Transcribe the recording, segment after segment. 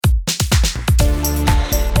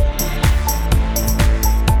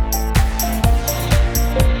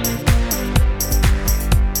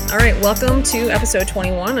right, welcome to episode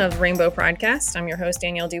 21 of Rainbow Podcast. I'm your host,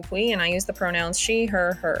 Danielle Dupuis, and I use the pronouns she,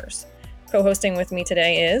 her, hers. Co-hosting with me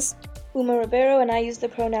today is Uma Ribeiro, and I use the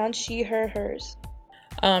pronouns she, her, hers.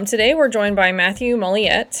 Today we're joined by Matthew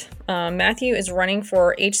Molliette. Matthew is running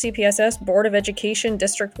for HCPSS Board of Education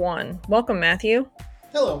District 1. Welcome, Matthew.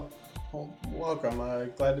 Hello. Well, welcome.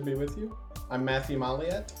 Glad to be with you. I'm Matthew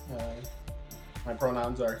Molliette. My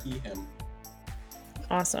pronouns are he, him.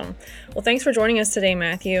 Awesome. Well, thanks for joining us today,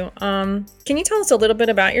 Matthew. Can you tell us a little bit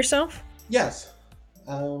about yourself? Yes.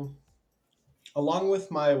 Along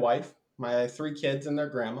with my wife, my 3 kids, and their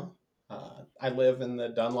grandma, I live in the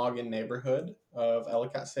Dunlogan neighborhood of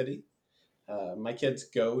Ellicott City. My kids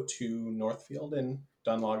go to Northfield and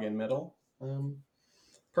Dunlogan Middle.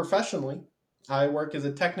 Professionally, I work as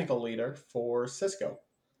a technical leader for Cisco.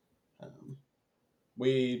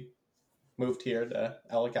 We moved here to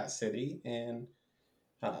Ellicott City in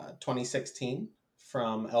 2016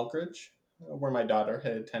 from Elkridge, where my daughter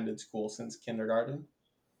had attended school since kindergarten.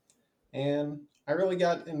 And I really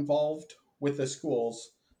got involved with the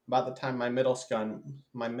schools about the time my middle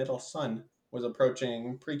son was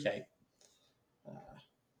approaching pre-K.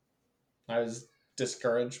 I was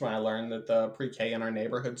discouraged when I learned that the pre-K in our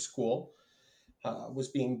neighborhood school was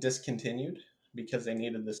being discontinued because they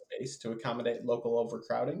needed the space to accommodate local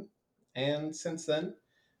overcrowding. And since then,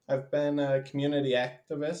 I've been a community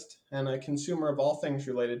activist and a consumer of all things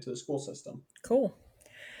related to the school system. Cool.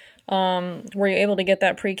 Were you able to get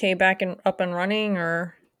that pre-K back and up and running,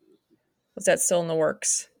 or was that still in the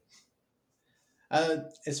works?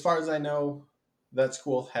 As far as I know, that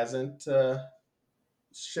school hasn't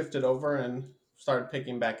shifted over and started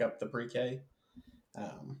picking back up the pre-K.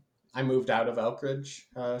 I moved out of Elkridge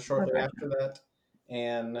shortly after that,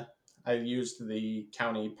 and I used the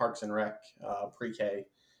county Parks and Rec pre-K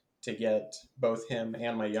to get both him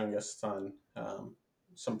and my youngest son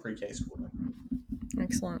some pre-K schooling.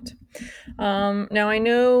 Excellent. Now, I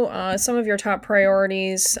know some of your top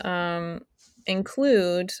priorities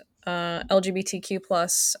include LGBTQ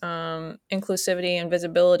plus inclusivity and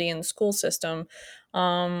visibility in the school system.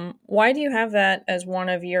 Why do you have that as one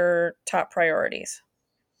of your top priorities?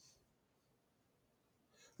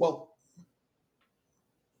 Well,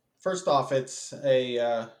 first off, it's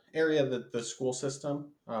a area that the school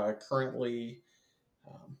system currently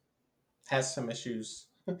has some issues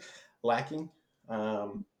lacking.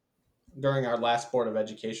 During our last Board of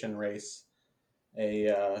Education race,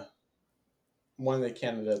 one of the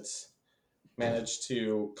candidates managed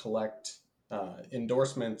to collect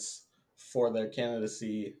endorsements for their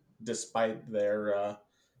candidacy despite their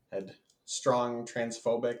had strong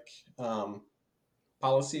transphobic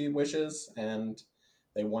policy wishes, and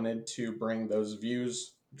they wanted to bring those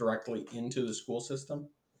views directly into the school system.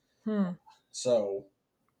 So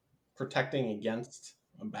protecting against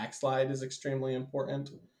a backslide is extremely important.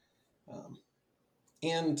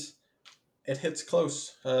 And it hits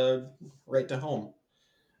close, right to home.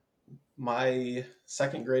 My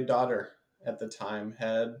second grade daughter at the time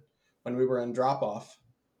when we were in drop off,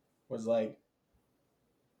 was like,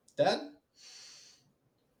 "Dad,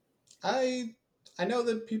 I know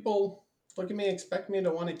that people look at me and expect me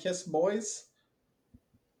to want to kiss boys,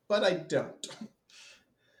 but I don't."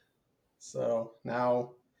 So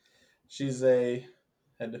now she's a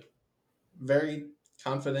very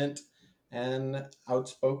confident and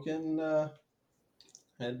outspoken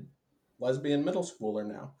and lesbian middle schooler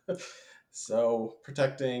now. So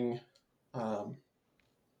protecting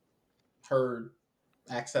her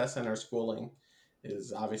access and her schooling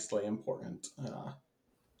is obviously important,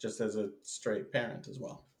 just as a straight parent as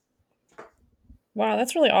well. Wow,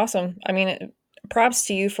 that's really awesome. I mean, props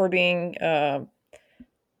to you for being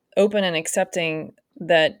open and accepting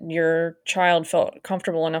that your child felt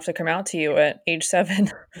comfortable enough to come out to you at age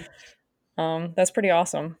 7. That's pretty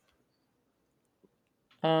awesome.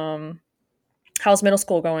 How's middle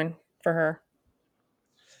school going for her?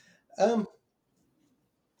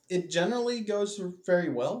 It generally goes very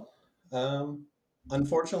well.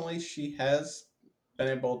 Unfortunately, she has been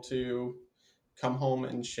able to come home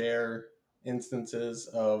and share instances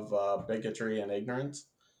of bigotry and ignorance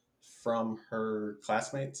from her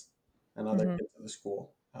classmates and other kids at the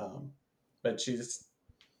school. But she's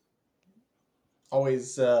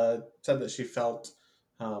always said that she felt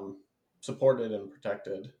supported and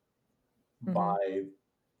protected by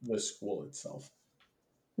the school itself.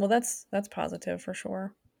 Well, that's positive for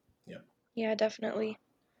sure. Yeah, definitely.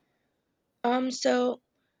 So,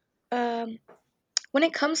 when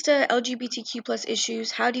it comes to LGBTQ plus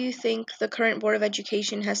issues, how do you think the current Board of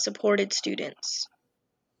Education has supported students?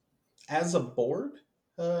 As a board,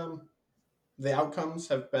 the outcomes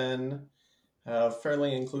have been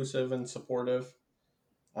fairly inclusive and supportive.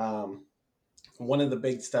 Um, One of the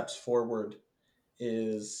big steps forward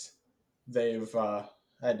is they've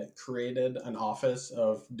had created an office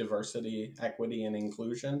of diversity, equity, and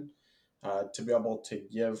inclusion to be able to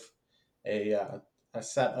give a, uh, a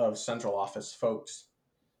set of central office folks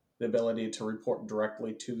the ability to report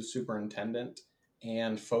directly to the superintendent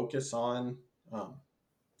and focus on um,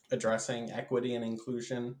 addressing equity and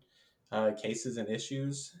inclusion cases and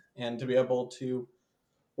issues, and to be able to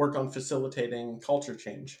work on facilitating culture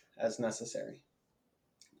change as necessary.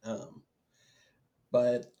 Um,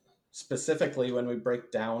 but specifically, when we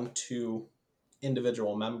break down to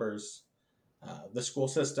individual members, the school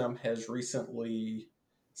system has recently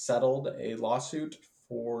settled a lawsuit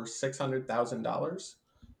for $600,000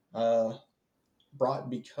 uh, brought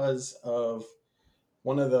because of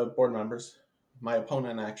one of the board members, my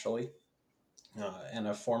opponent actually, and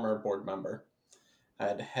a former board member,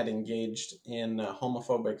 had engaged in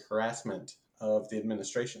homophobic harassment of the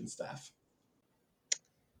administration staff.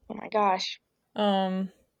 Oh my gosh. Um,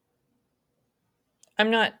 I'm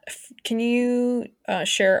not. Can you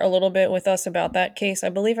share a little bit with us about that case? I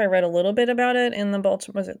believe I read a little bit about it in the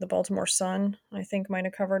Baltimore. Was it the Baltimore Sun? I think might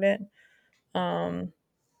have covered it. Um,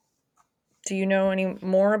 do you know any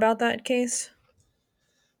more about that case?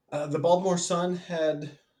 The Baltimore Sun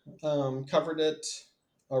had covered it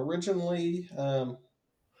originally, I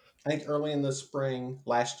think early in the spring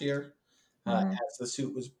last year, Mm-hmm. as the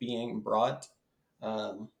suit was being brought.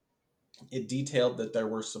 Um, it detailed that there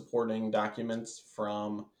were supporting documents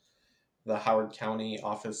from the Howard County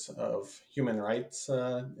Office of Human Rights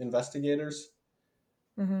investigators.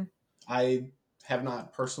 Mm-hmm. I have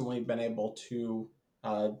not personally been able to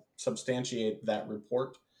substantiate that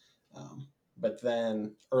report. Um, but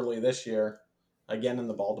then early this year, again in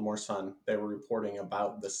the Baltimore Sun, they were reporting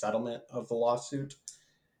about the settlement of the lawsuit.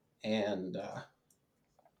 And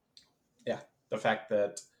yeah, the fact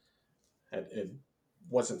that it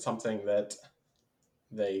wasn't something that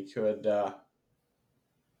they could uh,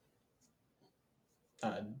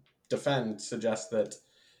 defend suggests that,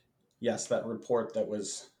 yes, that report that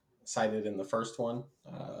was cited in the first one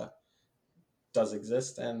does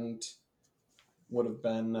exist and would have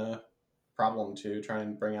been a problem to try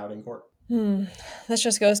and bring out in court. This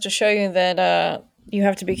just goes to show you that you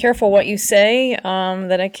have to be careful what you say,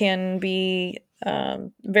 that it can be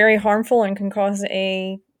very harmful and can cause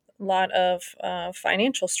a lot of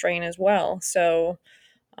financial strain as well. So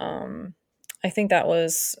um, I think that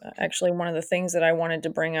was actually one of the things that I wanted to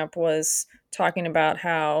bring up was talking about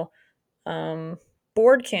how um,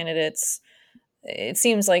 board candidates, it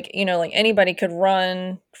seems like, like anybody could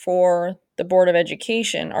run for the Board of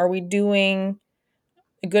Education. Are we doing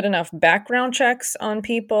good enough background checks on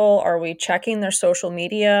people? Are we checking their social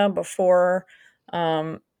media before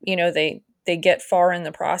they get far in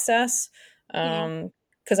the process? Yeah.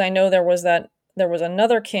 Because I know there was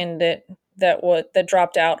another candidate that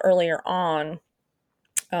dropped out earlier on,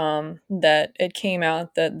 that it came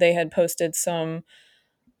out that they had posted some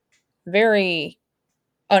very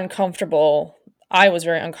uncomfortable. I was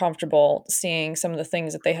very uncomfortable seeing some of the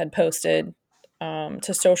things that they had posted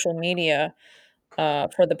to social media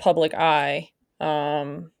for the public eye.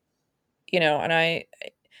 Um, and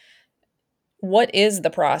what is the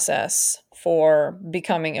process for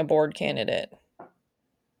becoming a board candidate?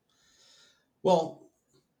 Well,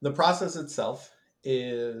 the process itself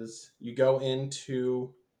is you go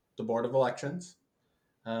into the Board of Elections,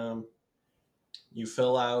 um, you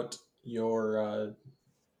fill out your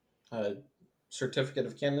certificate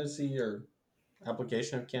of candidacy or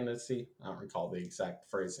application of candidacy. I don't recall the exact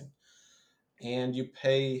phrasing. And you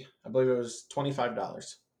pay, I believe it was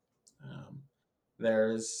 $25. Um,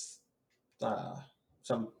 there's uh,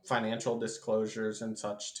 some financial disclosures and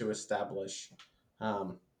such to establish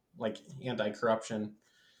um, like anti-corruption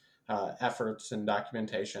efforts and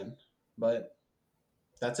documentation. But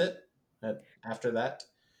that's it. After that,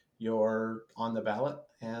 you're on the ballot,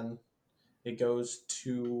 and it goes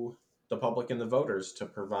to the public and the voters to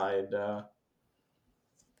provide the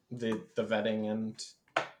vetting and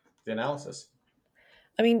the analysis.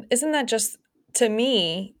 I mean, isn't that just, to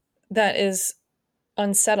me, that is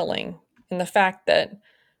unsettling in the fact that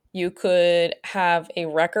you could have a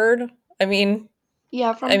record. I mean,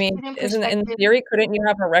 Yeah, from a student isn't in perspective, theory, couldn't you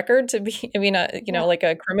have a record to be, yeah. like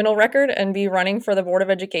a criminal record and be running for the Board of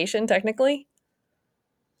Education technically?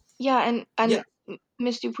 Yeah, and Yeah,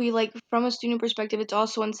 Miss Dupuy, like from a student perspective, it's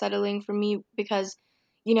also unsettling for me because,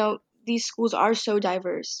 these schools are so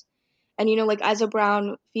diverse. And like as a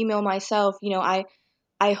brown female myself,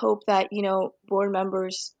 I hope that, board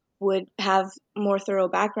members would have more thorough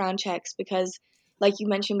background checks because, like you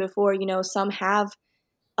mentioned before, some have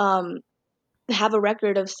a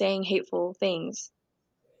record of saying hateful things.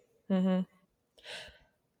 Mm-hmm.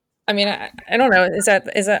 I mean, I don't know.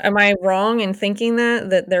 Am I wrong in thinking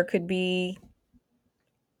that there could be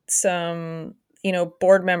some,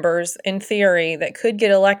 board members in theory that could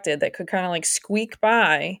get elected that could kind of like squeak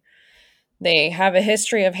by? They have a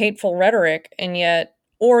history of hateful rhetoric and yet,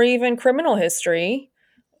 or even criminal history,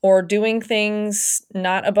 or doing things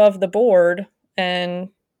not above the board and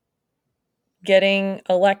getting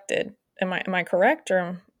elected. Am I correct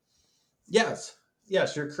or? Yes,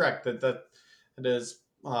 yes, you're correct that it is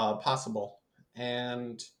possible,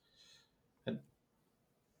 and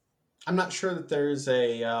I'm not sure that there's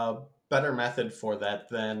a better method for that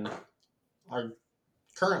than our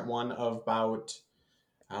current one about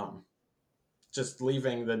um, just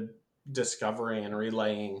leaving the discovery and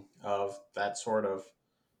relaying of that sort of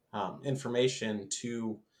information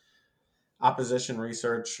to opposition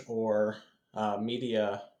research or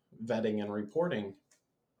media vetting and reporting,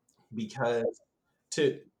 because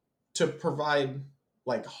to provide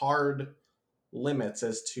like hard limits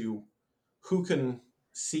as to who can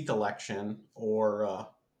seek election or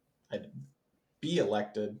be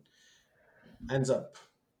elected ends up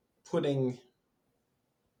putting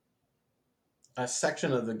a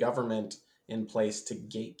section of the government in place to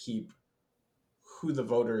gatekeep who the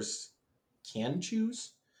voters can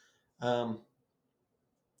choose, um,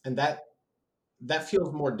 and that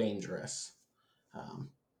feels more dangerous. Um,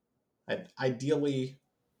 Ideally,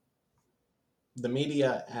 the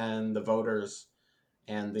media and the voters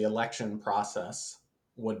and the election process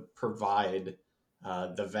would provide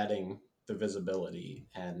the vetting, the visibility,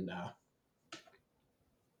 and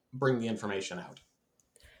bring the information out.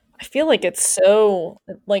 I feel like it's so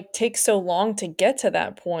like takes so long to get to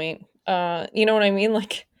that point. You know what I mean?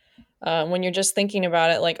 Like when you're just thinking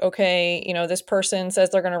about it, like, okay, this person says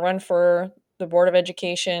they're going to run for the Board of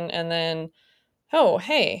Education, and then, oh,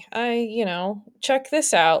 hey, check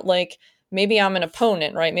this out. Like, maybe I'm an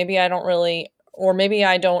opponent, right? Maybe I don't really, or maybe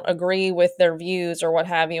I don't agree with their views or what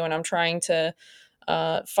have you, and I'm trying to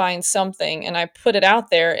find something, and I put it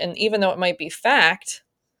out there, and even though it might be fact,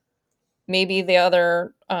 maybe the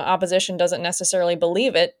other opposition doesn't necessarily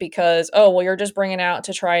believe it because, oh, well, you're just bringing it out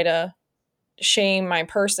to try to shame my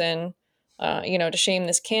person, to shame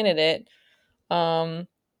this candidate. Um,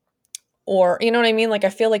 or, you know what I mean? Like, I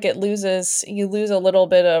feel like you lose a little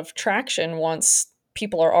bit of traction once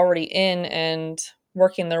people are already in and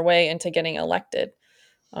working their way into getting elected.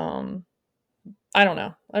 Um, I don't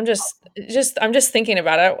know. I'm just thinking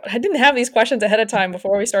about it. I didn't have these questions ahead of time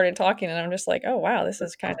before we started talking, and I'm just like, oh wow, this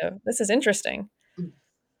is interesting.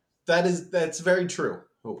 That's very true.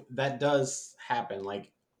 That does happen.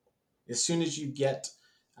 Like as soon as you get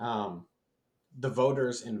um, the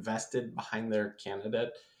voters invested behind their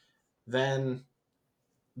candidate, then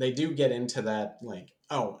they do get into that like,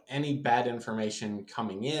 oh, any bad information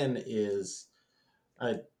coming in is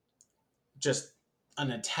a, just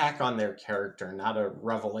an attack on their character, not a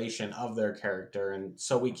revelation of their character, and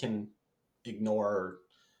so we can ignore,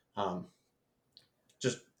 um,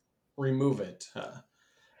 just remove it.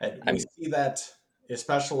 And we I'm see that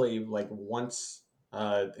especially like once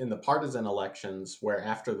in the partisan elections, where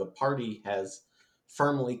after the party has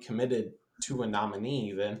firmly committed to a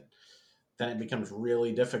nominee, then it becomes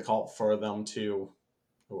really difficult for them to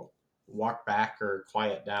walk back or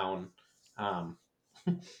quiet down um,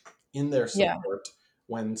 in their yeah. support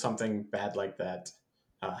when something bad like that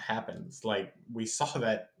happens. Like we saw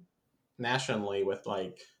that nationally with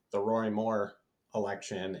like the Roy Moore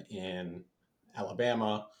election in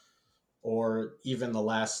Alabama, or even the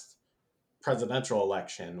last presidential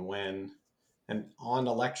election when, and on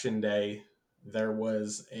election day, there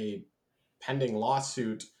was a pending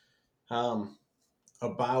lawsuit um,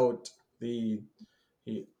 about the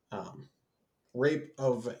rape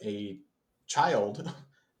of a child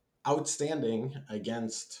outstanding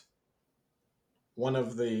against one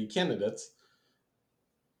of the candidates,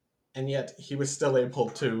 and yet he was still able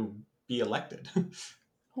to be elected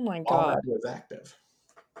Oh my while that god. was active.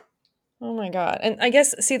 Oh my god. And I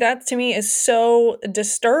guess, see, that to me is so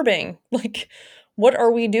disturbing. Like, what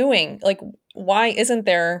are we doing? Like, why isn't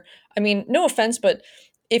there, I mean, no offense, but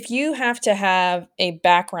if you have to have a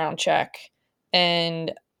background check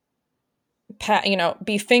and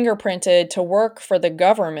be fingerprinted to work for the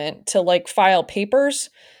government to like file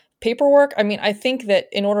paperwork, I mean, I think that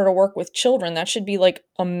in order to work with children, that should be like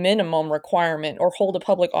a minimum requirement, or hold a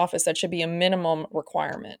public office, that should be a minimum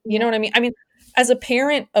requirement. You know Yeah. what I mean? I mean, as a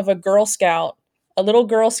parent of a Girl Scout, a little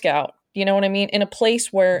Girl Scout, you know what I mean, in a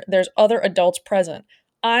place where there's other adults present,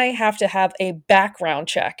 I have to have a background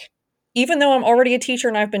check even though I'm already a teacher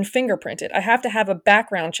and I've been fingerprinted, I have to have a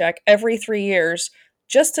background check every 3 years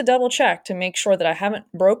just to double check to make sure that I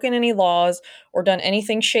haven't broken any laws or done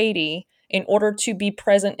anything shady in order to be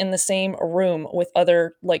present in the same room with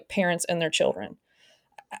other like parents and their children.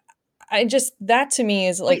 I just, that to me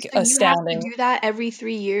is Wait, like so you have to astounding. do that every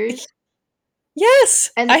 3 years?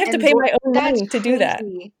 Yes, I have to And pay board, my own that's money to do that.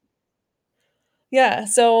 crazy. Yeah,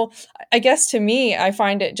 so I guess to me, I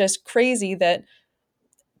find it just crazy that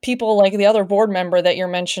people like the other board member that you're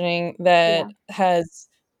mentioning Yeah. that has,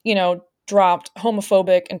 dropped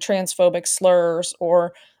homophobic and transphobic slurs,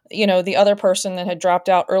 or, the other person that had dropped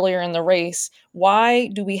out earlier in the race. Why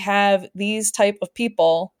do we have these type of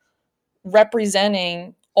people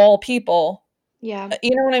representing all people? Yeah.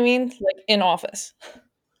 You know what I mean? Like in office.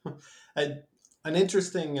 A- an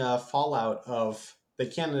interesting fallout of the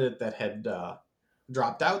candidate that had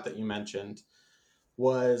dropped out that you mentioned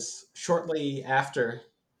was shortly after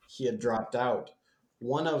he had dropped out,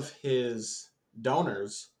 one of his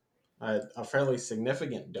donors, a fairly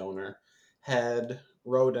significant donor, had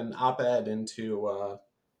wrote an op-ed into I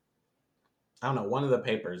don't know, one of the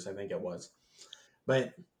papers, I think it was,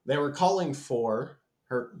 but they were calling for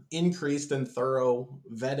her increased and thorough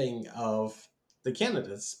vetting of the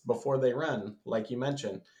candidates before they run, like you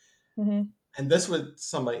mentioned. Hmm. And this was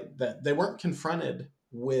somebody that they weren't confronted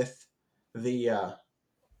with the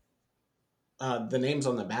the names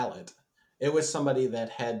on the ballot. It was somebody that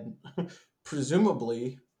had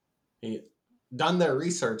presumably done their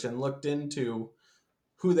research and looked into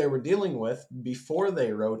who they were dealing with before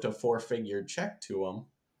they wrote a four-figure check to them.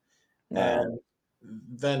 Wow. And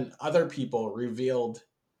then other people revealed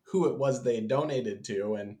who it was they donated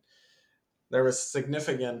to, and there was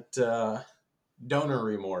significant donor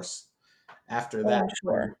remorse after Oh, that. I'm When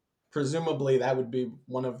sure. presumably that would be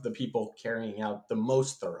one of the people carrying out the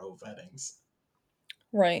most thorough vettings.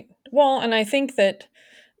 Right. Well, and I think that,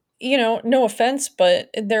 no offense, but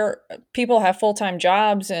there people have full-time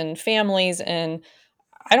jobs and families, and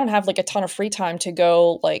I don't have like a ton of free time to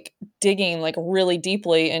go like digging like really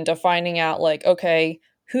deeply into finding out like, okay,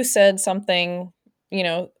 who said something, you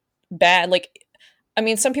know, bad. Like, I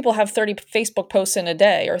mean, some people have 30 Facebook posts in a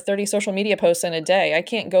day or 30 social media posts in a day. I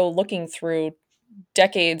can't go looking through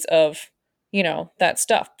decades of, that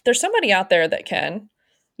stuff. There's somebody out there that can,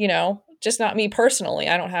 just not me personally.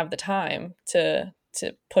 I don't have the time to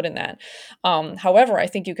put in that. However, I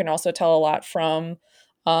think you can also tell a lot from,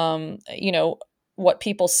 what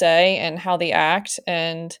people say and how they act.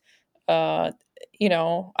 And, uh,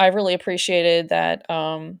 I really appreciated that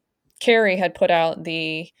Carrie had put out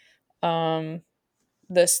um,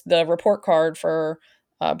 the report card for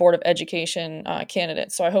Board of Education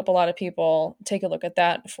candidates. So I hope a lot of people take a look at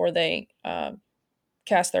that before they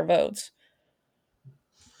cast their votes.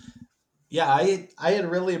 Yeah, I had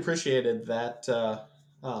really appreciated that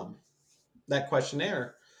um, that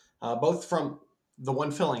questionnaire, both from the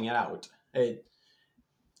one filling it out.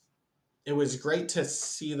 It was great to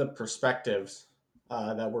see the perspectives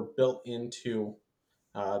that were built into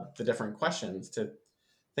the different questions to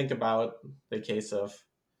think about the case of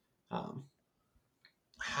um,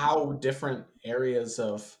 how different areas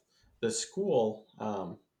of the school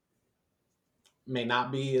may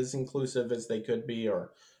not be as inclusive as they could be,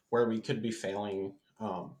 or where we could be failing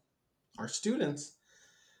our students,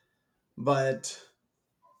 but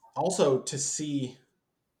also to see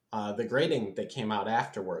the grading that came out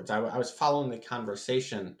afterwards. I was following the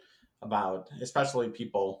conversation about, especially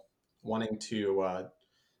people wanting to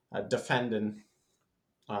defend and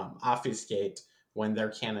obfuscate when their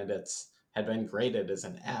candidates had been graded as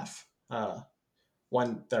an F.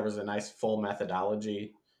 When there was a nice full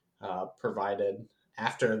methodology provided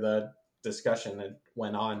after the discussion that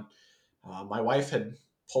went on. My wife had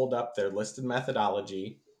pulled up their listed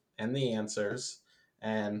methodology and the answers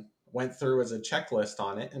and went through as a checklist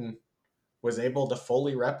on it and was able to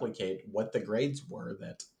fully replicate what the grades were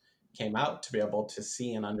that came out to be able to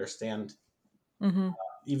see and understand, Mm-hmm.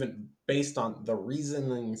 even based on the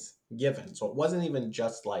reasonings given. So it wasn't even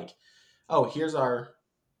just like, oh, here's our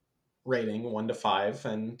rating 1 to 5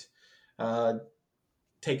 and uh,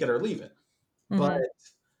 take it or leave it. But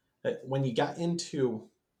Mm-hmm. when you got into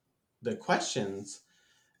the questions,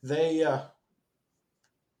 they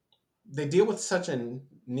they deal with such a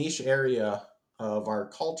niche area of our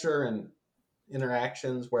culture and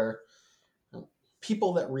interactions where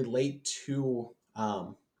people that relate to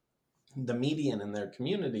the median in their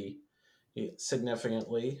community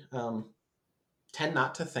significantly tend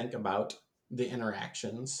not to think about the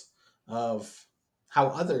interactions of how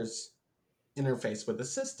others interface with the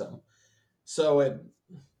system. So it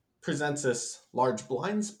presents this large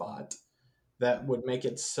blind spot that would make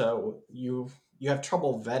it so you have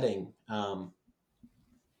trouble vetting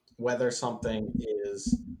whether something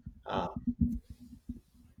is uh,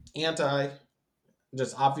 anti,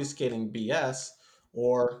 just obfuscating BS,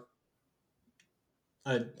 or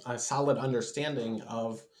a solid understanding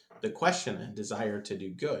of the question and desire to do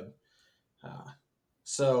good. Uh,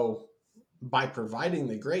 so by providing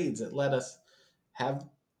the grades, it let us have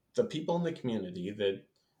the people in the community, the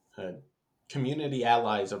uh, community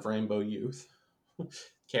allies of Rainbow Youth,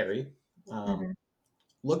 Carrie, um, Hmm.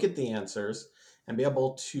 look at the answers and be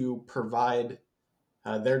able to provide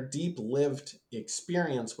their deep lived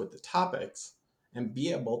experience with the topics and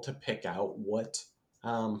be able to pick out what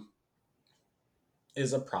um,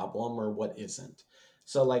 is a problem or what isn't.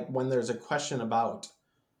 So, like when there's a question about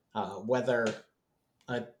whether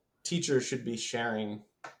a teacher should be sharing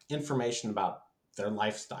information about their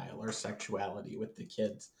lifestyle or sexuality with the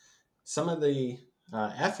kids, some of the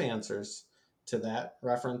F answers to that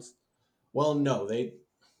reference, well, no, they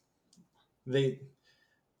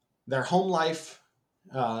their home life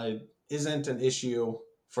uh, isn't an issue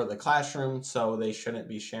for the classroom, so they shouldn't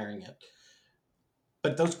be sharing it.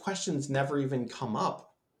 But those questions never even come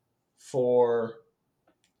up for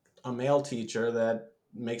a male teacher that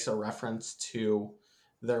makes a reference to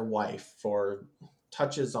their wife or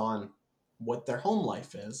touches on what their home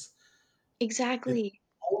life is. It's Exactly.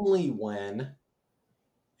 only when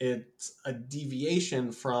it's a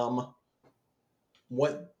deviation from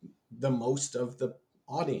what the most of the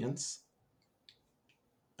audience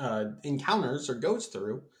encounters or goes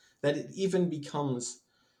through that it even becomes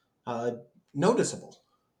uh, noticeable.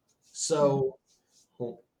 Hmm. So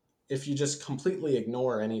if you just completely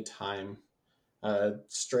ignore any time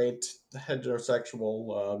straight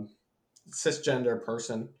heterosexual cisgender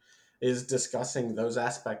person is discussing those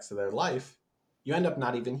aspects of their life, you end up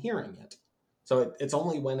not even hearing it. So it's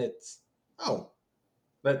only when it's, oh,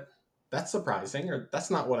 that that's surprising, or that's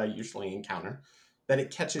not what I usually encounter, that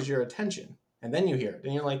it catches your attention. And then you hear it.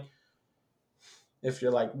 And you're like, if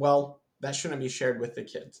you're like, well, that shouldn't be shared with the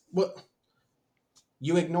kids. Well,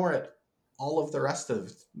 you ignore it all of the rest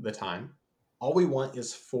of the time. All we want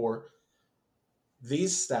is for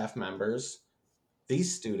these staff members,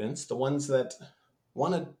 these students, the ones that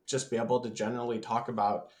want to just be able to generally talk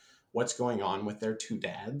about what's going on with their two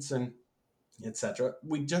dads and etc.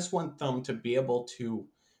 We just want them to be able to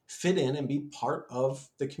fit in and be part of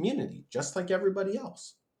the community, just like everybody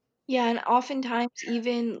else. Yeah, and oftentimes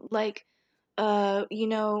even like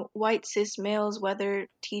white cis males, whether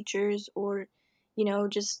teachers or,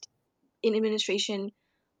 just in administration,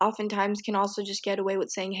 oftentimes can also just get away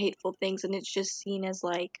with saying hateful things, and it's just seen as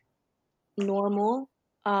like normal,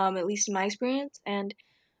 at least in my experience. And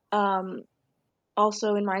um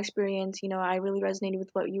also in my experience, I really resonated with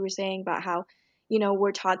what you were saying about how,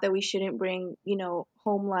 we're taught that we shouldn't bring,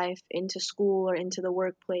 home life into school or into the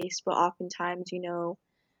workplace, but oftentimes,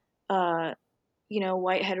 uh,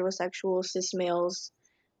 white heterosexual cis males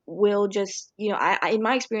will just, in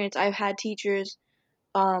my experience, I've had teachers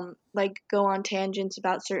like go on tangents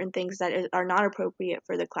about certain things that are not appropriate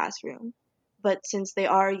for the classroom, but since they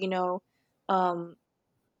are, um,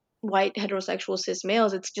 white heterosexual cis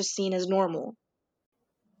males, it's just seen as normal.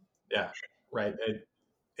 Yeah, right.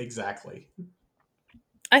 Exactly.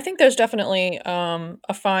 I think there's definitely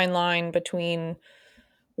a fine line between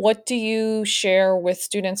what do you share with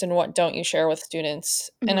students and what don't you share with students.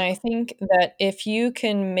 And Mhm. I think that if you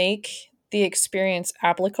can make the experience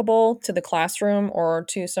applicable to the classroom or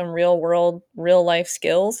to some real world, real life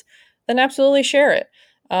skills, then absolutely share it.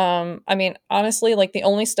 I mean, honestly, like the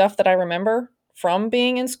only stuff that I remember from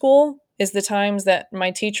being in school is the times that my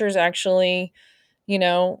teachers actually,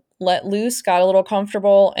 let loose, got a little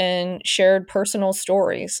comfortable, and shared personal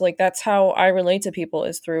stories. Like that's how I relate to people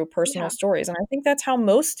is through personal Yeah. stories. And I think that's how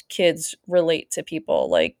most kids relate to people,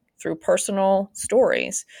 like through personal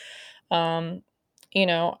stories. Um,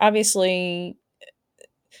 obviously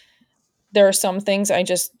there are some things I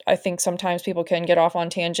think sometimes people can get off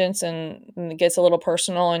on tangents and it gets a little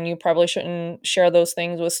personal and you probably shouldn't share those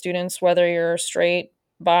things with students, whether you're straight,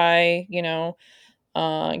 bi,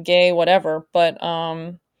 gay, whatever. But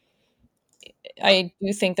I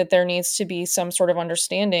do think that there needs to be some sort of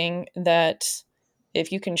understanding that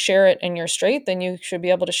if you can share it and you're straight, then you should be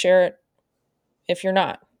able to share it if you're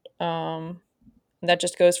not. Um, that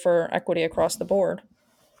just goes for equity across the board.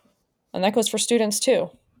 And that goes for students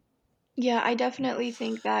too. Yeah, I definitely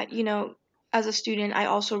think that, as a student, I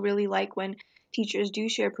also really like when teachers do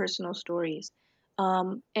share personal stories.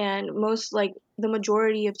 And most, like, the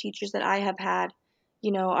majority of teachers that I have had,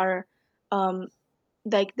 are,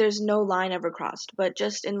 like, there's no line ever crossed. But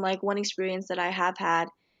just in, like, one experience that I have had,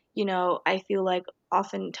 I feel like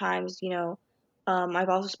oftentimes, I've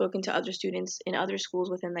also spoken to other students in other schools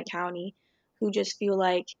within the county who just feel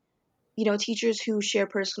like, teachers who share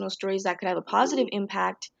personal stories that could have a positive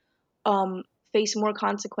impact um, face more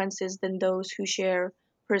consequences than those who share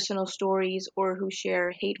personal stories or who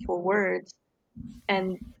share hateful words,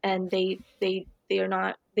 and they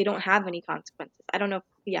don't have any consequences. I don't know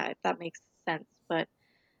if that makes sense, but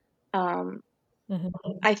um,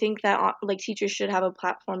 Mhm. I think that like teachers should have a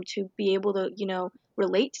platform to be able to,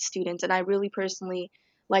 relate to students. And I really personally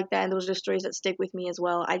like that. And those are stories that stick with me as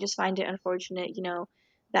well. I just find it unfortunate,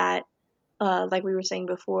 that, like we were saying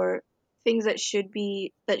before, things that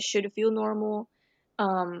should feel normal,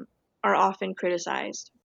 um, are often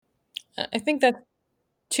criticized. I think that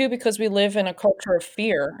too because we live in a culture of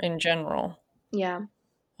fear in general. Yeah.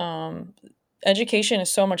 Um, Education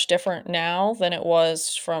is so much different now than it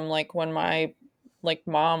was from like when my like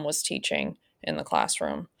mom was teaching in the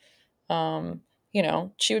classroom. Um,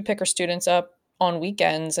 she would pick her students up on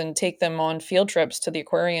weekends and take them on field trips to the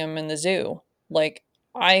aquarium and the zoo. Like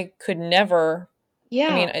I could never,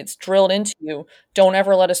 I Yeah. mean, it's drilled into you. Don't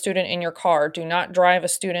ever let a student in your car. Do not drive a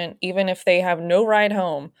student, even if they have no ride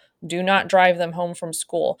home. Do not drive them home from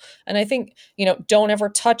school. And I think, don't ever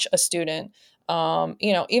touch a student.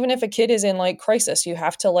 Even if a kid is in like crisis, you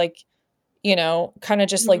have to like, kind of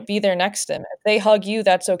just Mhm. like be there next to them. If they hug you,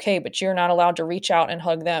 that's okay, but you're not allowed to reach out and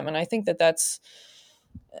hug them. And I think that that's,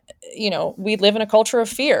 we live in a culture of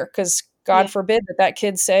fear because Yeah. God forbid that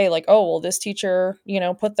kid say like, oh, well, this teacher,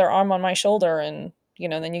 put their arm on my shoulder and,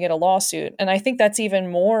 then you get a lawsuit. And I think that's even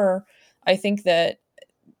more, I think that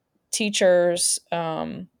teachers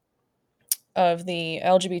of the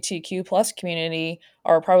LGBTQ plus community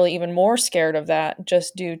are probably even more scared of that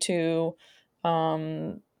just due to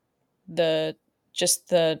um, the just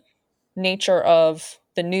the nature of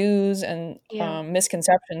the news and Yeah.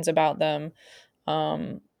 misconceptions about them.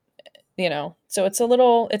 Um, so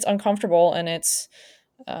it's uncomfortable and it's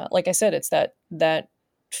like I said, it's that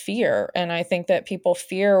fear, and I think that people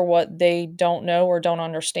fear what they don't know or don't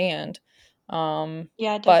understand.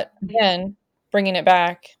 Yeah, But definitely. again, bringing it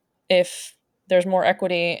back, if there's more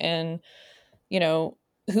equity in you know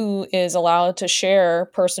who is allowed to share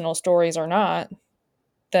personal stories or not,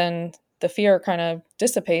 then the fear kind of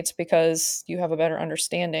dissipates because you have a better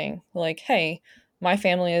understanding. Like, hey, my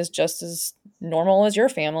family is just as normal as your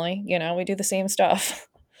family. We do the same stuff.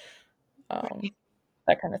 um, Right.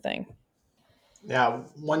 that kind of thing. Yeah,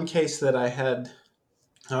 one case that I had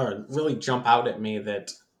or really jump out at me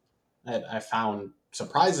that I found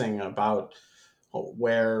surprising about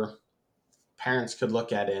where parents could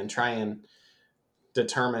look at it and try and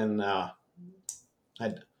determine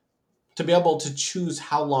to be able to choose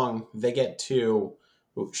how long they get to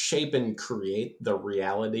shape and create the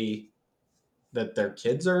reality that their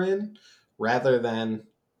kids are in rather than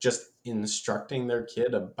just instructing their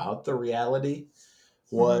kid about the reality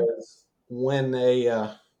Hmm. was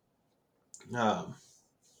um,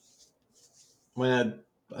 when an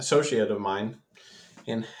associate of mine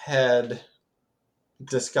and had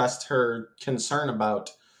discussed her concern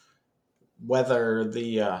about whether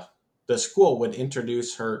the school would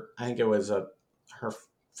introduce her. I think it was her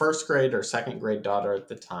first grade or second grade daughter at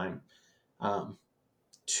the time um,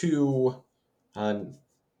 to uh,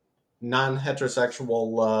 non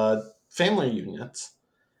heterosexual family units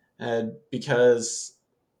because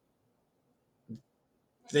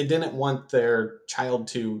they didn't want their child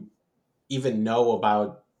to even know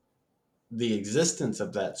about the existence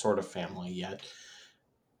of that sort of family yet.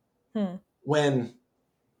 Hmm. When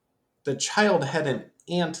the child had an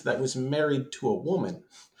aunt that was married to a woman,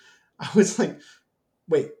 I was like,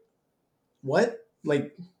 wait, what?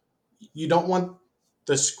 Like, you don't want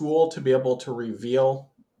the school to be able to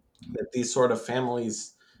reveal that these sort of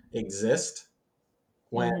families exist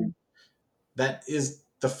when Hmm. that is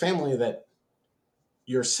the family that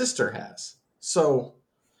your sister has. So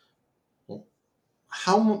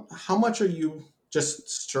how much are you just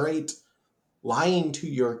straight lying to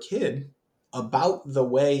your kid about the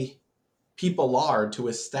way people are to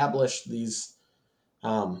establish these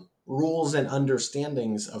rules and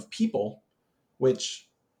understandings of people, which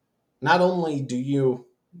not only do you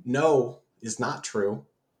know is not true,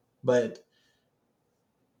 but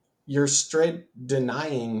you're straight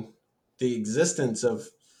denying the existence of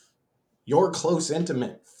your close,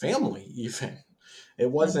 intimate family, even.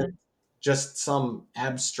 It wasn't Hmm. just some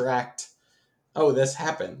abstract, oh, this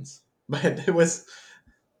happens, but it was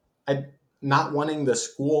I not wanting the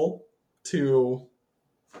school to,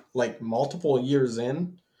 like, multiple years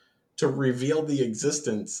in, to reveal the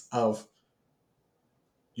existence of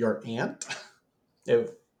your aunt.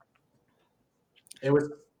 It, it was.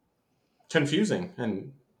 confusing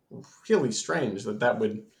and really strange that that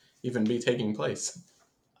would even be taking place.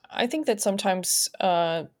 I think that sometimes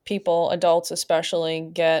people, adults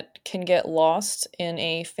especially, can get lost in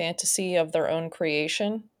a fantasy of their own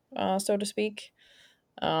creation, so to speak.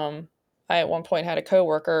 Um, I at one point had a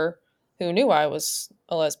coworker who knew I was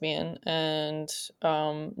a lesbian and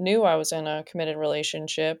knew I was in a committed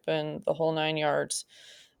relationship and the whole 9 yards.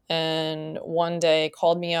 And one day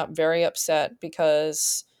called me up very upset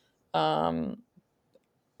because um,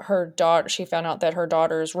 her daughter, she found out that her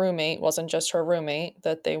daughter's roommate wasn't just her roommate,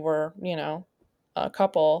 that they were, a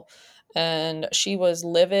couple. And she was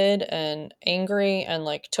livid and angry and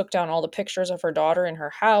like took down all the pictures of her daughter in her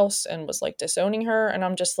house and was like disowning her. And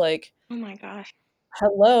I'm just like, Oh my gosh.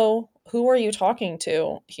 hello, who are you talking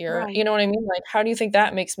to here? Right. You know what I mean? Like, how do you think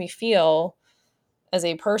that makes me feel as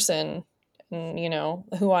a person and,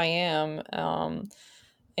 who I am?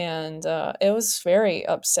 And it was very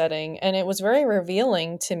upsetting. And it was very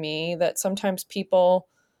revealing to me that sometimes people,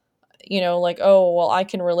 like, oh, well, I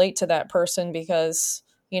can relate to that person because,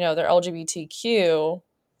 they're LGBTQ,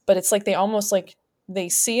 but it's like they almost like they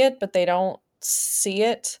see it, but they don't see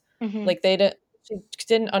it. Hmm. Like she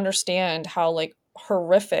didn't understand how like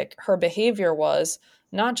horrific her behavior was,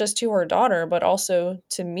 not just to her daughter, but also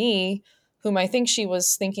to me, whom I think she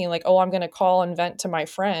was thinking like, oh, I'm going to call and vent to my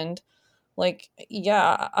friend. Like,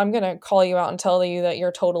 yeah, I'm going to call you out and tell you that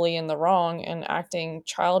you're totally in the wrong and acting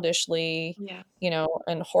childishly, Yeah.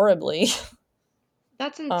 and horribly.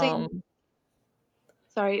 That's insane. um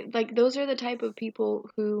Sorry. Like, those are the type of people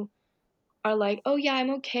who are like, oh yeah, I'm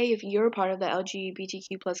okay if you're part of the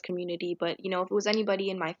LGBTQ plus community, but if it was anybody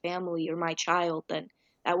in my family or my child, then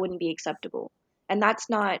that wouldn't be acceptable. And that's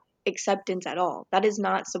not acceptance at all. That is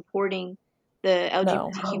not supporting the no.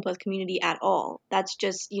 LGBTQ plus community at all. That's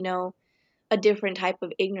just, a different type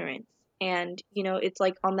of ignorance. And, it's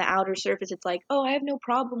like on the outer surface, it's like, oh, I have no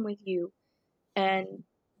problem with you. And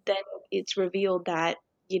then it's revealed that,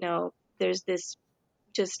 there's this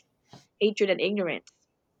just hatred and ignorance.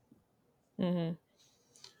 Hmm.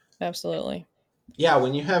 Absolutely. Yeah,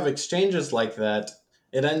 when you have exchanges like that,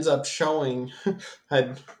 it ends up showing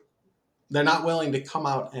that they're not willing to come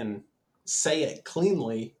out and say it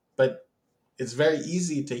cleanly, but it's very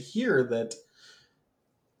easy to hear that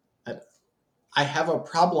I have a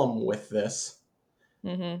problem with this,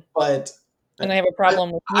 Hmm. but And I have a I,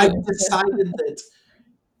 problem with I've you. decided that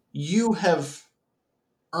you have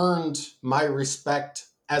earned my respect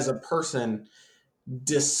as a person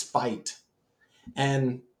despite.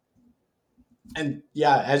 And and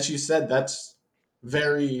yeah, as you said, that's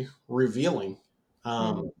very revealing. Hmm.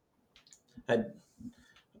 Um, and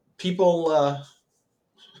people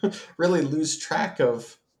really lose track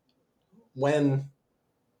of when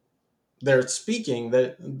they're speaking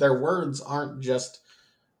that their words aren't just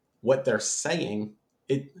what they're saying.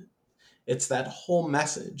 It's that whole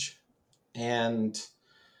message. And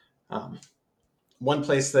um, one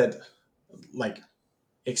place that like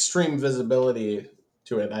extreme visibility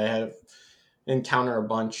to it, I have encounter a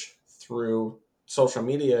bunch through social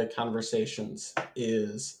media conversations,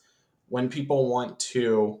 is when people want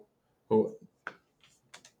to who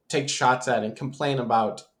take shots at and complain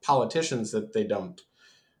about politicians that they don't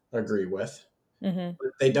agree with. Hmm.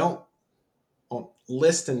 They don't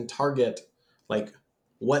list and target like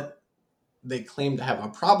what they claim to have a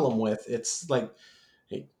problem with. It's like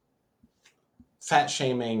hey, fat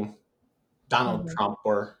shaming Donald Hmm. Trump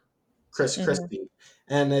or Chris Hmm. Christie,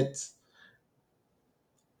 and it's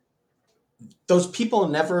those people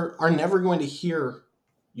never going to hear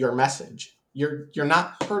your message. You're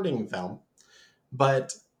not hurting them,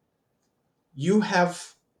 but you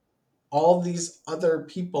have all these other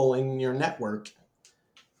people in your network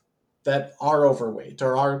that are overweight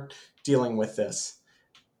or are dealing with this,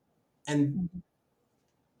 and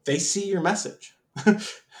they see your message. Hmm.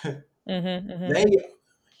 Hmm. They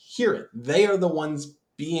hear it. They are the ones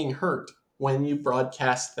being hurt when you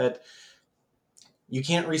broadcast that you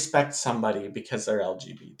can't respect somebody because they're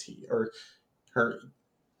LGBT, or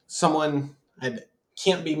someone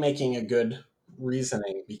can't be making a good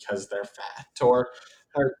reasoning because they're fat, or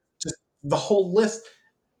just the whole list.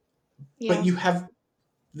 But Yeah. you have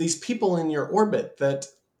these people in your orbit that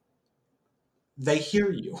they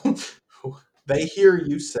hear you. They hear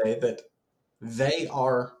you say that they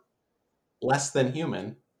are less than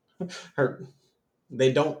human, or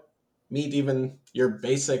they don't meet even your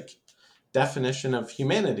basic definition of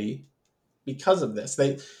humanity because of this.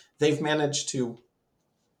 They've managed to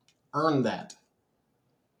earn that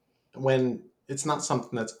when it's not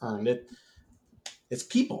something that's earned. It's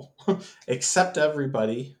people. Accept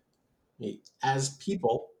everybody as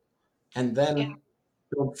people, and Yeah. then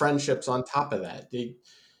build friendships on top of that. You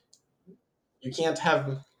can't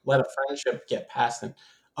have let a friendship get past and,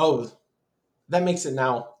 oh, that makes it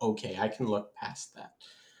now okay. I can look past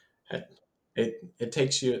that. It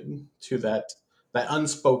takes you to that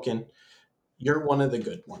unspoken. You're one of the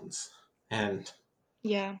good ones, and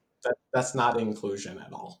Yeah, that's not inclusion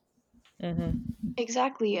at all. Mm-hmm.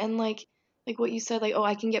 exactly. And like what you said, like, oh,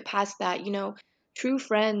 I can get past that, true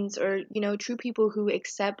friends or, true people who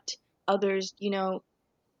accept others,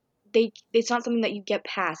 it's not something that you get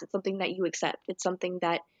past. It's something that you accept. It's something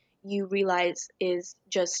that you realize is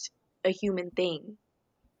just a human thing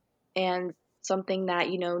and something that,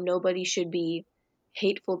 nobody should be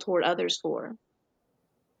hateful toward others for.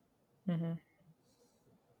 Mm-hmm.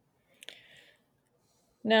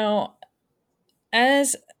 Now,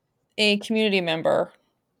 as a community member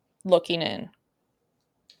looking in,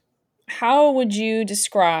 how would you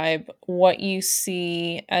describe what you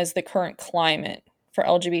see as the current climate for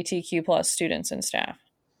LGBTQ plus students and staff?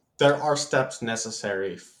 There are steps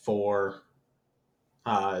necessary for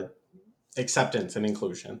uh, acceptance and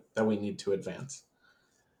inclusion that we need to advance.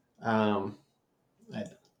 Um,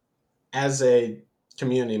 as a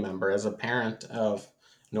community member, as a parent of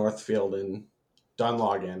Northfield and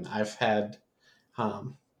Dunlogan, I've had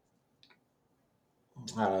um,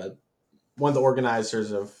 uh, one of the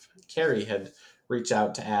organizers of Carrie had reached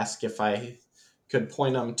out to ask if I could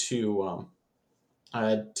point them to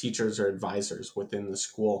teachers or advisors within the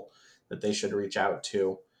school that they should reach out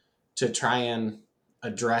to try and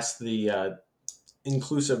address the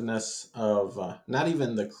inclusiveness of not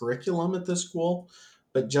even the curriculum at the school,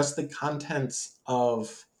 but just the contents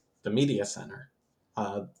of the media center,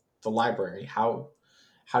 uh, the library. How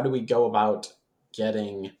do we go about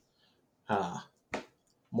getting uh,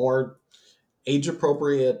 more age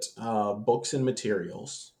appropriate books and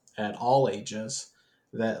materials at all ages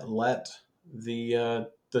that let the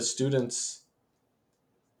students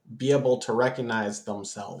be able to recognize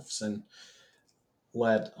themselves and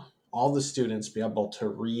let all the students be able to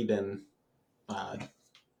read and uh,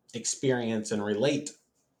 experience and relate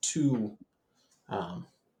to um,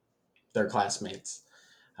 their classmates.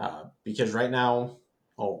 Because right now,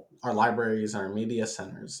 our libraries, our media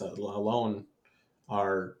centers alone,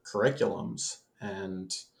 our curriculums,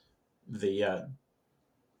 and the uh,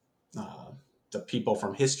 uh, the people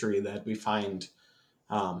from history that we find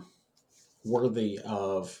um, worthy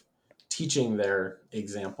of teaching their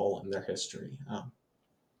example and their history.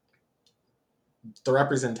 The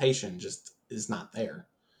representation just is not there.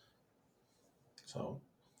 So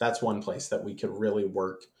that's one place that we could really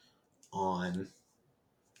work on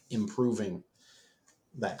improving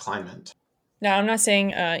that climate. Now, I'm not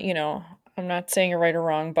saying, I'm not saying you're right or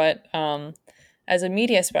wrong, but as a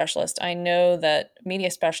media specialist, I know that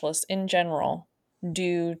media specialists in general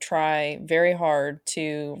do try very hard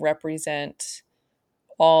to represent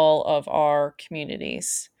all of our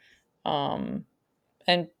communities, um,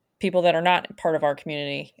 and people that are not part of our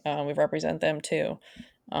community. We represent them too.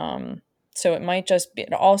 Um, so it might just be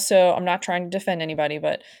also, I'm not trying to defend anybody,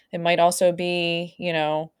 but it might also be,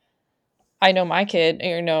 I know my kid,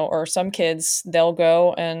 or some kids, they'll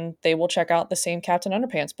go and they will check out the same Captain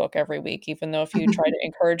Underpants book every week, even though if you try to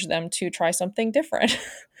encourage them to try something different.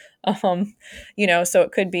 um, so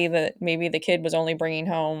it could be that maybe the kid was only bringing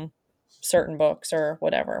home certain books or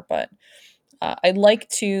whatever. But I'd like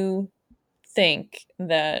to think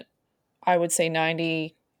that I would say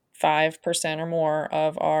 95% or more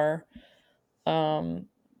of our, um,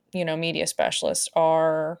 media specialists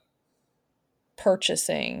are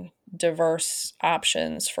purchasing diverse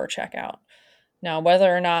options for checkout. Now,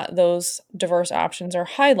 whether or not those diverse options are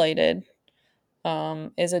highlighted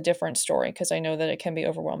is a different story because I know that it can be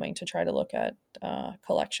overwhelming to try to look at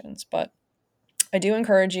collections. But I do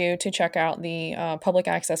encourage you to check out the public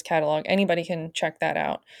access catalog. Anybody can check that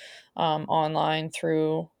out online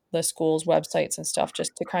through the school's websites and stuff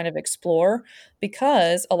just to kind of explore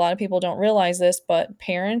because a lot of people don't realize this, but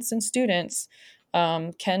parents and students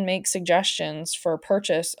can make suggestions for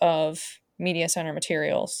purchase of media center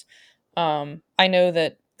materials. I know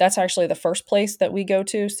that that's actually the first place that we go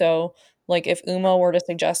to. So, like, if Uma were to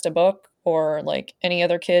suggest a book, or like any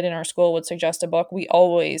other kid in our school would suggest a book, we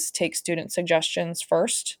always take student suggestions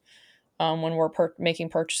first when we're making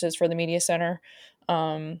purchases for the media center.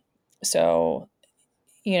 Um, so,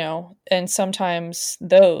 and sometimes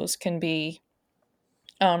those can be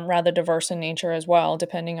rather diverse in nature as well,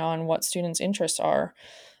 depending on what students' interests are.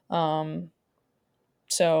 Um,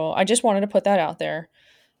 so, I just wanted to put that out there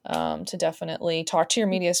to definitely talk to your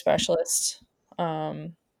media specialist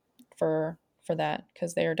um, for that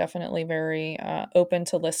because they are definitely very open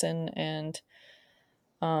to listen and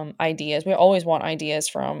ideas. We always want ideas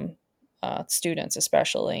from students,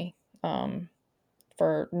 especially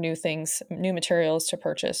for new things, new materials to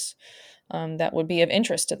purchase that would be of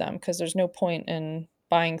interest to them, because there's no point in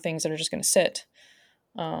buying things that are just going to sit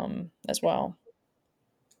as well.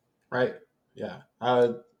 Right. Yeah.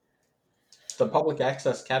 The public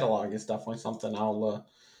access catalog is definitely something I'll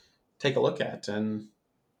take a look at. And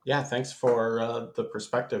yeah, thanks for the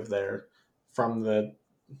perspective there from the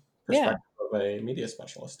Yeah, perspective of a media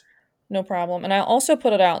specialist. no problem. And I also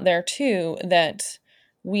put it out there too that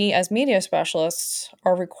we as media specialists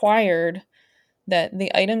are required that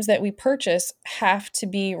the items that we purchase have to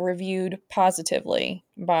be reviewed positively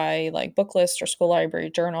by like Booklist or School Library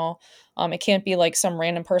Journal. It can't be like some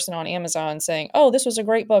random person on Amazon saying, "Oh, this was a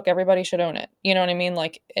great book. Everybody should own it." You know what I mean?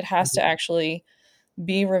 Like it has to actually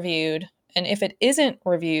be reviewed. And if it isn't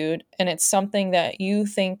reviewed and it's something that you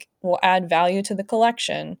think will add value to the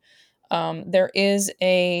collection, there is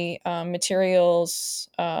a materials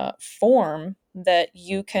form that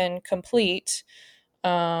you can complete.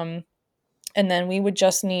 Um, and then we would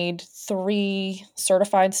just need 3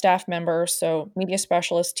 certified staff members, so media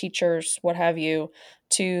specialists, teachers, what have you,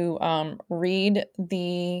 to read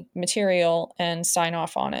the material and sign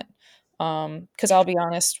off on it. Because I'll be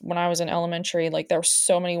honest, when I was in elementary, like there were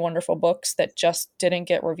so many wonderful books that just didn't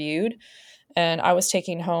get reviewed, and I was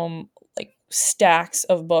taking home like stacks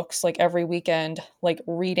of books like every weekend, like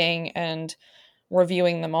reading and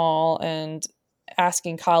reviewing them all and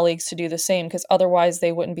asking colleagues to do the same, because otherwise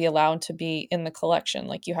they wouldn't be allowed to be in the collection.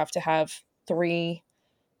 Like you have to have 3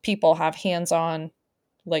 people have hands-on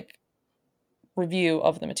like review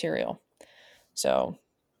of the material. So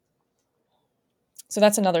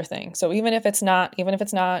that's another thing. So even if it's not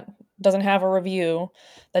doesn't have a review,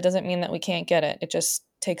 that doesn't mean that we can't get it. It just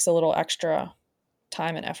takes a little extra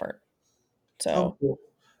time and effort. Oh, So cool.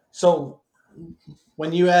 So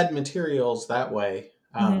when you add materials that way,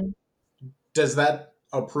 mhm. does that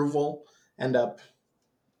approval end up,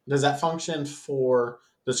 does that function for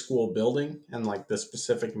the school building and like the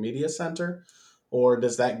specific media center, or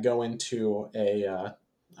does that go into a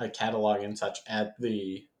catalog and such at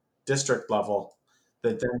the district level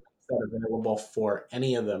that then makes that available for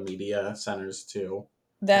any of the media centers to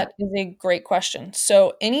have? That is a great question.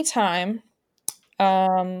 So anytime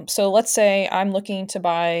so let's say I'm looking to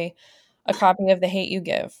buy a copy of The Hate You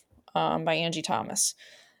Give by Angie Thomas.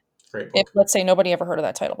 Great If book. let's say nobody ever heard of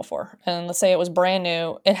that title before, and let's say it was brand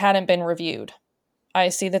new, it hadn't been reviewed. I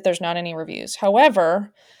see that there's not any reviews.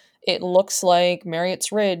 However, it looks like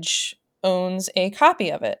Marriott's Ridge owns a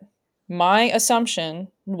copy of it. My assumption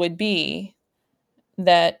would be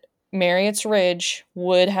that Marriott's Ridge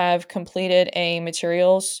would have completed a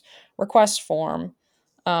materials request form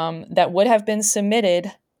that would have been submitted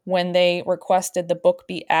when they requested the book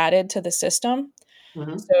be added to the system.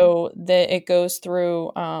 Hmm. So that it goes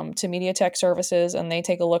through to Media Tech Services, and they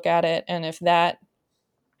take a look at it. And if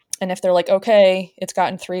they're like, okay, it's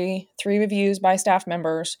gotten three reviews by staff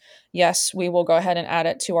members, yes, we will go ahead and add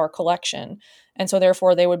it to our collection. And so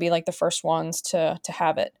therefore they would be like the first ones to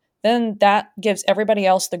have it. Then that gives everybody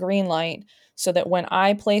else the green light, so that when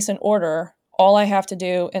I place an order, all I have to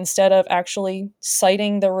do, instead of actually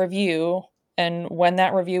citing the review and when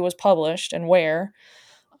that review was published and where,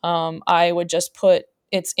 I would just put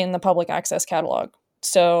it's in the public access catalog.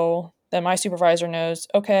 So then my supervisor knows,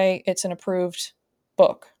 okay, it's an approved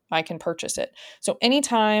book. I can purchase it. So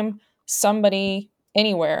anytime somebody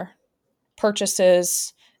anywhere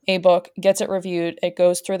purchases a book, gets it reviewed, it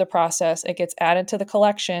goes through the process, it gets added to the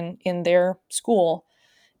collection in their school,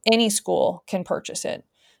 any school can purchase it.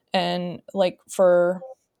 And like for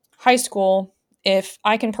high school, if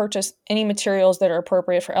I can purchase any materials that are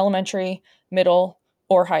appropriate for elementary, middle,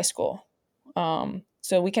 or high school.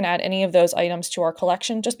 So we can add any of those items to our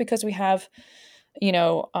collection, just because we have,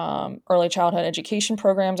 early childhood education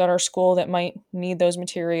programs at our school that might need those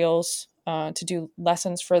materials to do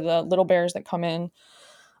lessons for the little bears that come in,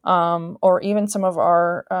 or even some of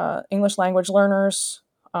our English language learners.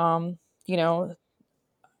 Um, you know,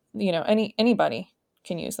 anybody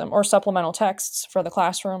can use them, or supplemental texts for the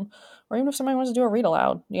classroom, or even if somebody wants to do a read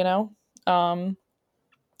aloud. Um,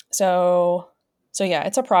 so yeah,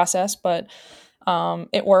 it's a process, but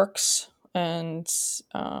it works. And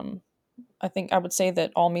I think I would say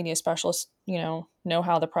that all media specialists know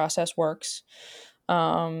how the process works.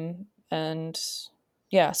 And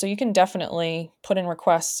yeah, so you can definitely put in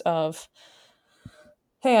requests of,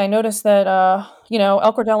 hey, I noticed that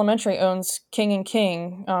Elkridge Elementary owns King and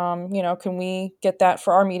King. Can we get that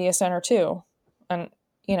for our media center too? And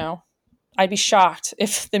you know, I'd be shocked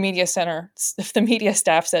if the media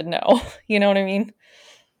staff said no. You know what I mean?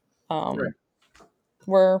 Right. Um,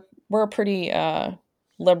 we're a pretty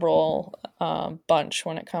liberal bunch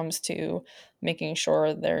when it comes to making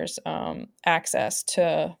sure there's access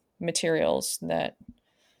to materials that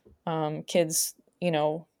kids,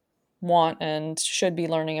 want and should be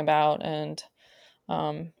learning about, and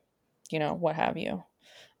um, what have you.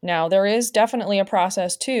 Now, there is definitely a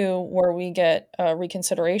process too where we get a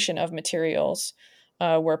reconsideration of materials,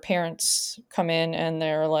 where parents come in and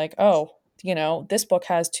they're like, oh, this book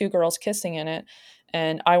has two girls kissing in it,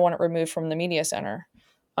 and I want it removed from the media center.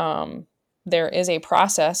 Um, there is a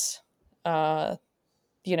process, uh,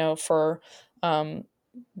 for um,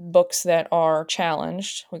 books that are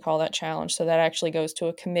challenged. We call that challenge. So that actually goes to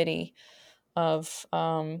a committee of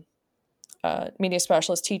media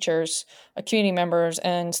specialist teachers, community members,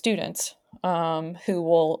 and students, who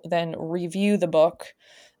will then review the book,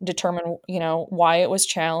 determine why it was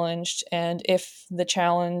challenged, and if the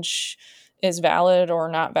challenge is valid or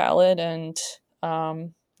not valid, and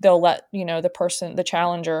they'll let the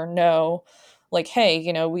challenger know, like, hey,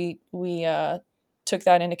 we took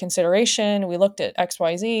that into consideration. We looked at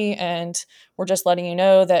XYZ, and we're just letting you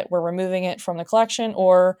know that we're removing it from the collection,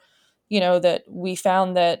 or that we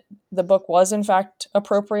found that the book was in fact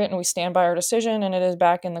appropriate and we stand by our decision and it is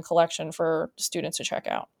back in the collection for students to check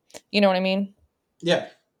out. You know what I mean? Yeah,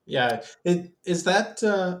 yeah. Is that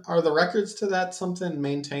are the records to that something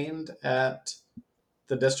maintained at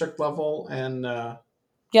the district level and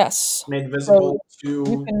Yes. made So visible you to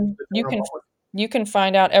can the you general can public? you can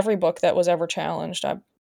find out every book that was ever challenged.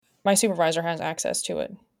 My supervisor has access to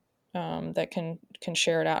it. That can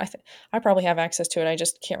share it out. I probably have access to it. I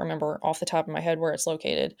just can't remember off the top of my head where it's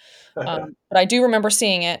located. But I do remember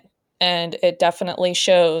seeing it, and it definitely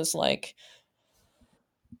shows like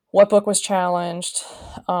what book was challenged.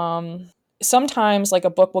 Sometimes like a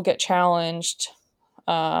book will get challenged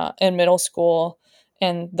in middle school,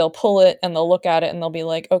 and they'll pull it and they'll look at it and they'll be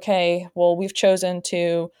like, okay, well, we've chosen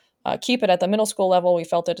to keep it at the middle school level. We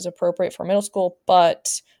felt it is appropriate for middle school,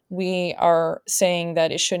 but we are saying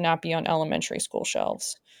that it should not be on elementary school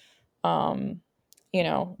shelves. um,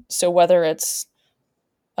 so whether it's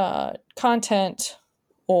content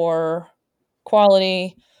or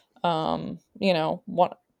quality,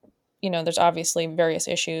 what there's obviously various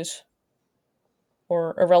issues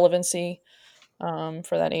or irrelevancy for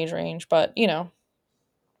that age range, but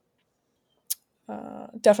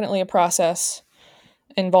definitely a process,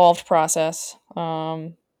 involved process.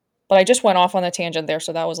 But I just went off on a tangent there,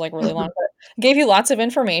 so that was like really long. But I gave you lots of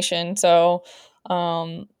information, so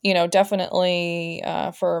definitely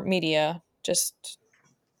for media, just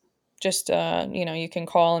you can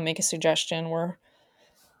call and make a suggestion. We're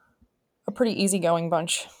a pretty easygoing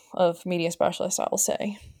bunch of media specialists, I will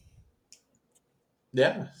say.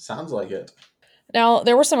 Yeah, sounds like it. Now,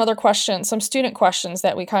 there were some other questions, some student questions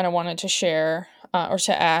that we kind of wanted to share or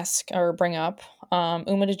to ask or bring up.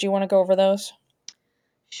 Uma, did you want to go over those?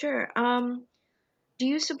 Sure. Do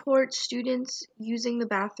you support students using the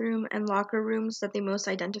bathroom and locker rooms that they most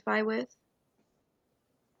identify with?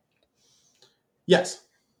 Yes.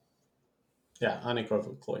 Yeah,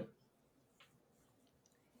 unequivocally.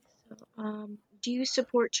 Do you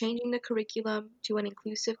support changing the curriculum to an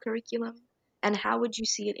inclusive curriculum? And how would you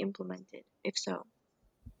see it implemented, if so?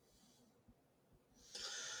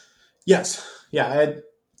 Yes. Yeah.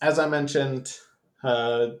 As I mentioned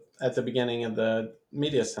at the beginning of the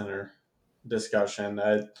media center discussion,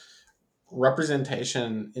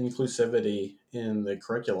 representation, inclusivity in the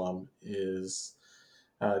curriculum is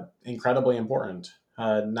incredibly important.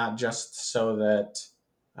 Not just so that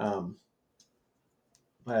um,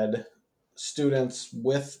 had students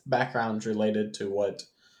with backgrounds related to what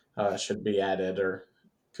should be added or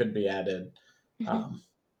could be added Mhm. um,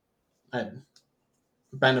 I'd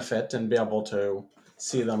benefit and be able to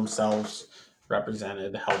see themselves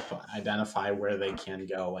represented, help identify where they can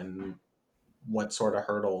go and what sort of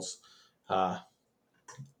hurdles uh,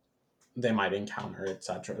 they might encounter,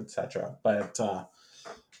 etc., etc. But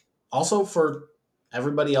also for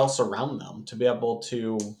everybody else around them to be able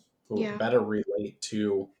to Yeah. better relate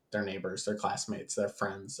to their neighbors, their classmates, their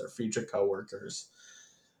friends, their future coworkers.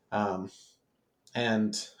 Um,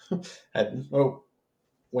 and oh,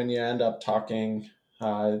 when you end up talking,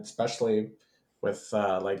 especially with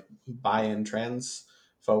like bi and trans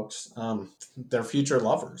folks, their future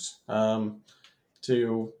lovers,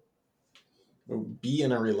 to be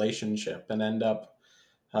in a relationship and end up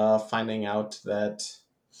finding out that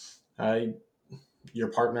uh, your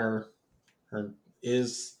partner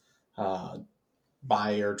is uh,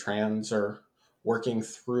 bi or trans or working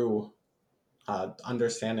through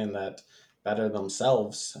understanding that better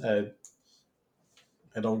themselves,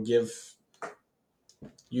 it'll give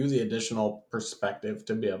you the additional perspective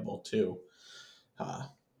to be able to uh,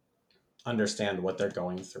 understand what they're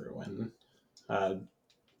going through and uh,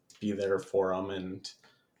 be there for them and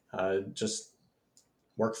just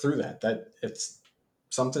work through that. That it's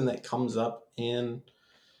something that comes up in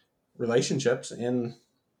relationships in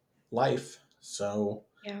life. So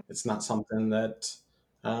Yeah. it's not something that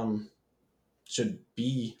um, should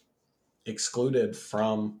be excluded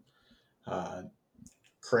from uh,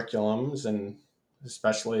 curriculums, and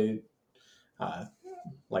especially uh,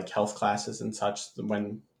 like health classes and such,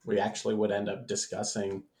 when we actually would end up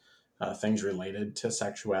discussing things related to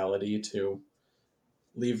sexuality, to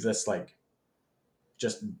leave this like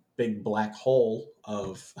just big black hole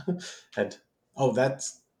of had oh,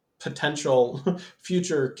 that's potential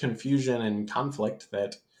future confusion and conflict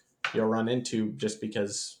that you'll run into just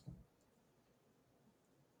because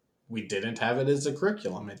we didn't have it as a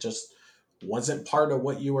curriculum. It just wasn't part of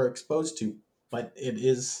what you were exposed to, but it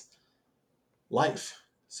is life.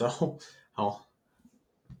 So oh,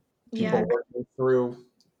 Yeah. people working through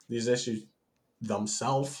these issues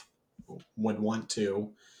themselves would want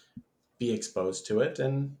to be exposed to it,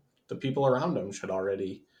 and the people around them should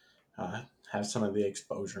already uh, have some of the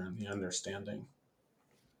exposure and the understanding.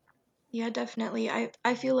 Yeah, definitely.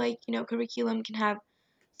 I feel like, curriculum can have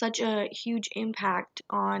such a huge impact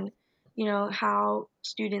on, how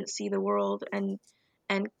students see the world, and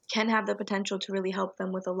can have the potential to really help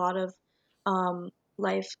them with a lot of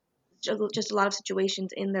life, just a lot of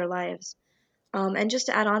situations in their lives. And just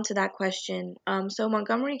to add on to that question, so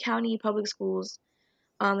Montgomery County Public Schools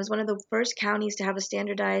is one of the first counties to have a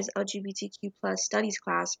standardized LGBTQ plus studies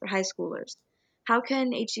class for high schoolers. How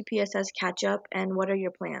can HCPSS catch up, and what are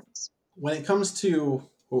your plans? When it comes to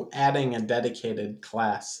adding a dedicated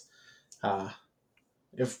class, uh,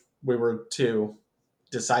 if we were to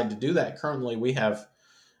decide to do that, currently we have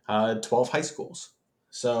 12 high schools.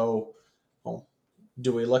 So, well,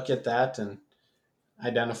 do we look at that and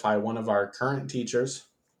identify one of our current teachers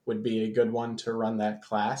would be a good one to run that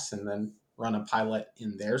class and then run a pilot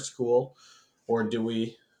in their school? Or do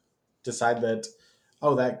we decide that,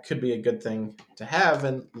 oh, that could be a good thing to have,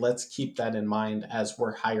 and let's keep that in mind as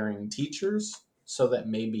we're hiring teachers, so that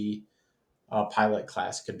maybe a pilot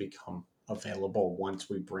class could become available once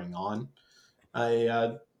we bring on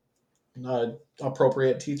a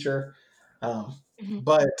appropriate teacher. Um, Hmm.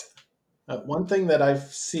 but one thing that I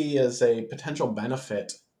see as a potential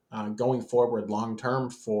benefit going forward long term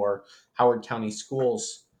for Howard County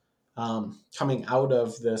schools, coming out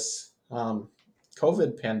of this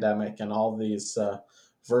COVID pandemic and all these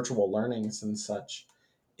virtual learnings and such,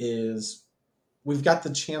 is we've got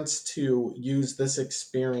the chance to use this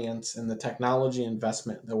experience and the technology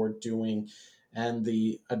investment that we're doing and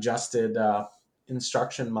the adjusted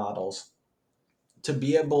instruction models to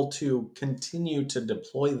be able to continue to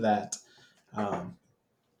deploy that um,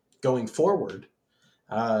 going forward,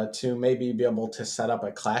 to maybe be able to set up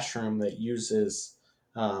a classroom that uses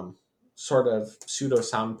sort of pseudo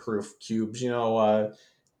soundproof cubes, kind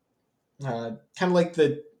of like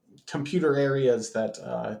the computer areas that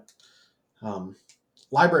um,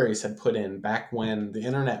 libraries had put in back when the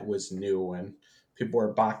internet was new and people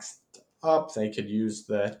were boxed up. They could use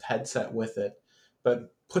the headset with it,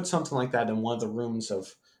 but put something like that in one of the rooms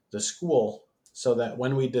of the school, so that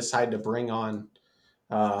when we decide to bring on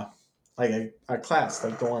uh, like a class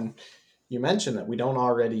like the one you mentioned that we don't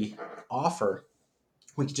already offer,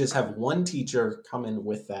 we could just have one teacher come in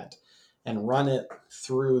with that and run it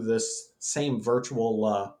through this same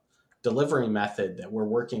virtual delivery method that we're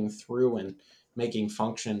working through and making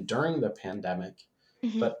function during the pandemic,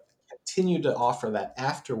 Hmm. but continue to offer that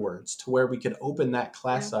afterwards, to where we could open that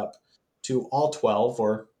Yeah. class up to all 12,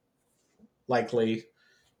 or likely,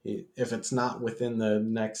 if it's not within the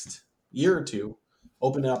next year or two,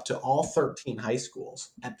 open it up to all 13 high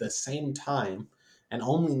schools at the same time, and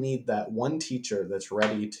only need that one teacher that's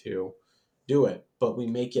ready to do it. But we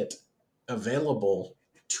make it available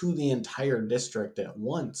to the entire district at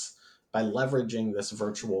once by leveraging this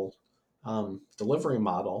virtual delivery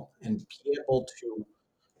model, and be able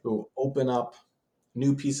to open up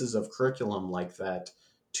new pieces of curriculum like that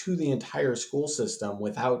to the entire school system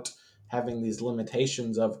without having these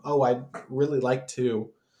limitations of, oh, I'd really like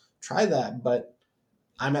to try that, but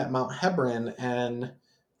I'm at Mount Hebron and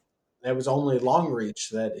it was only Longreach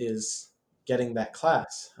that is getting that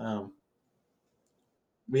class.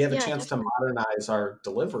 We have a Yeah, chance to definitely. modernize our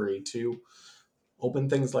delivery to open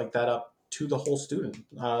things like that up to the whole student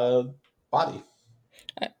body.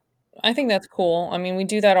 I, I think that's cool. I mean, we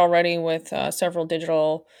do that already with several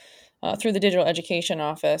digital through the digital education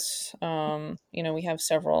office. We have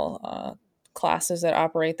several classes that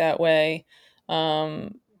operate that way.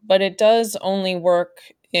 But it does only work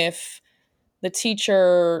if the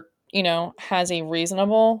teacher, has a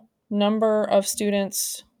reasonable number of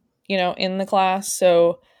students, in the class.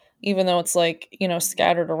 So even though it's like,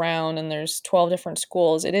 scattered around and there's 12 different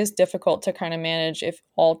schools, it is difficult to kind of manage if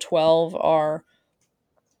all 12 are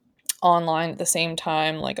online at the same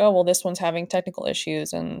time. Like, oh, well, this one's having technical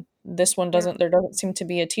issues and this one Yeah. doesn't, there doesn't seem to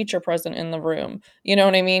be a teacher present in the room. You know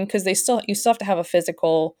what I mean? Because you still have to have a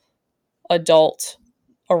physical adult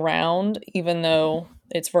around, even though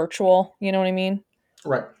it's virtual. You know what I mean?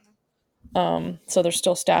 Right. So there's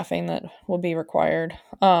still staffing that will be required.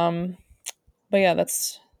 But yeah,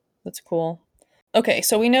 that's cool. Okay,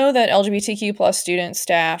 so we know that LGBTQ plus student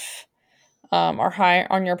staff are high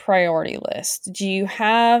on your priority list. Do you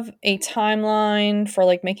have a timeline for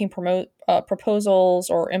like making proposals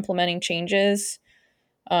or implementing changes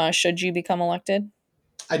should you become elected?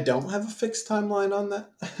 I don't have a fixed timeline on that.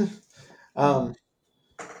 um,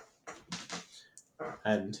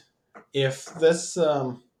 and if this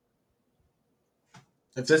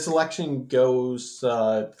election goes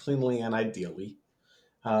cleanly and ideally,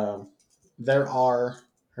 um, there are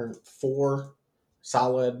 4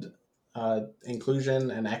 solid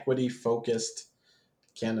inclusion and equity focused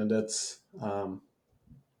candidates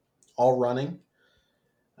all running.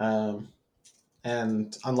 Um,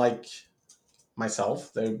 and unlike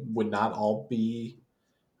myself, they would not all be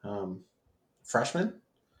um, freshmen.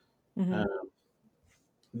 Mm-hmm. Uh,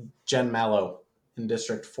 Jen Mallow in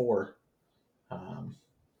District 4 um,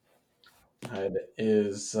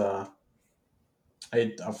 is a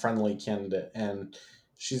friendly candidate, and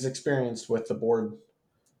she's experienced with the board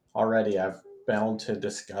already. I've been able to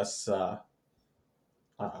discuss uh,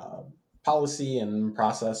 policy and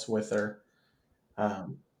process with her.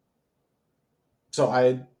 Um, so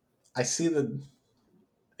I see that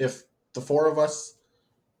if the 4 of us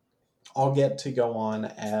all get to go on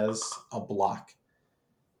as a block,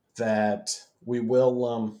 that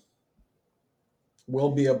will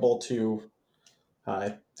be able to uh,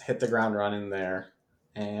 hit the ground running there.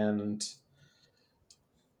 And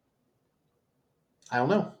I don't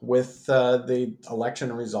know, with the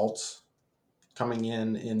election results coming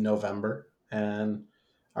in November and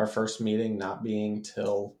our first meeting not being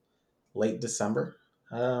till late December,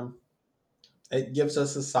 um, it gives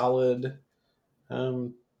us a solid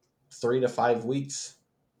um, 3 to 5 weeks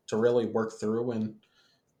to really work through and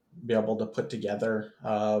be able to put together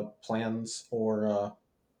plans or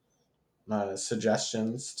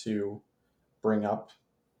suggestions to bring up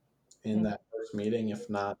in that first meeting, if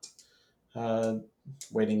not uh,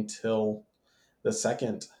 waiting till the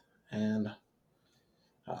second. And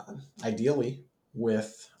ideally,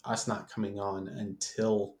 with us not coming on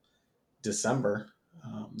until December,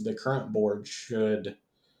 the current board should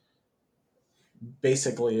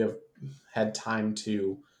basically have had time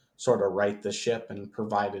to sort of right the ship and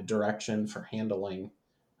provide a direction for handling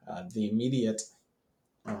the immediate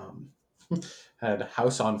um, had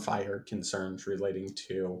house on fire concerns relating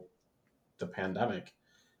to the pandemic.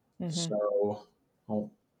 Mm-hmm. So,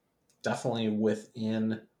 well, definitely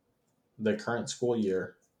within the current school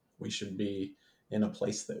year, we should be in a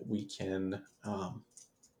place that we can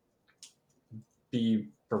be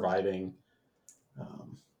providing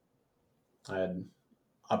um, and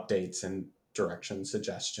updates and direction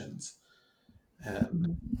suggestions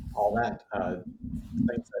and all that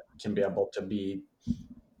things that can be able to be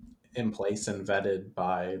in place and vetted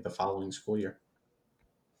by the following school year.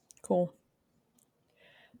 Cool.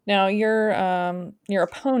 Now your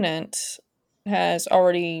opponent has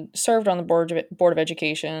already served on the board of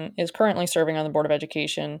education, is currently serving on the board of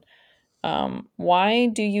education. Why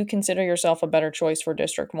do you consider yourself a better choice for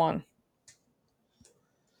District One?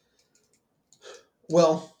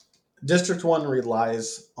 Well, District 1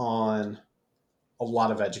 relies on a lot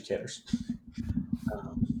of educators.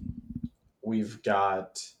 Um, we've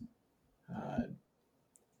got uh,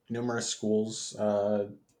 numerous schools. I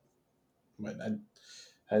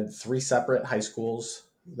had 3 separate high schools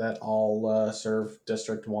that all serve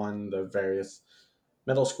District 1, the various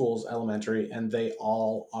middle schools, elementary, and they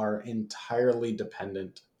all are entirely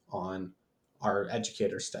dependent on our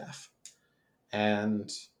educator staff.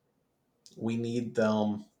 And we need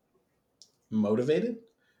them motivated,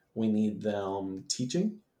 we need them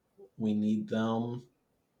teaching, we need them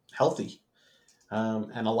healthy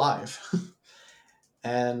and alive.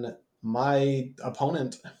 And my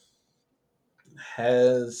opponent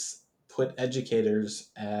has put educators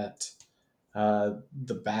at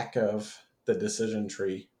the back of the decision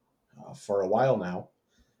tree for a while now.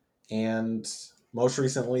 And most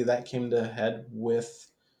recently, that came to head with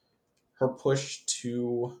her push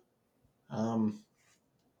to um,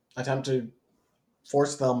 attempt to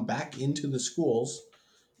force them back into the schools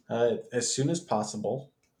as soon as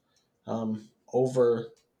possible, over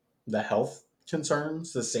the health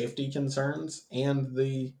concerns, the safety concerns, and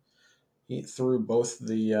through both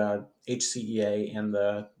the HCEA and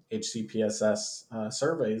the HCPSS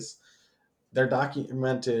surveys, their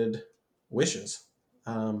documented wishes.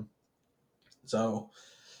 So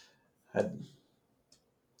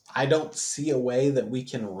I don't see a way that we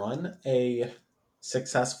can run a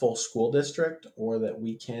successful school district, or that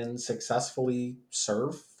we can successfully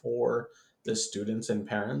serve for the students and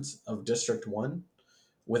parents of District 1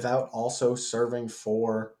 without also serving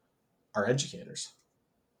for our educators.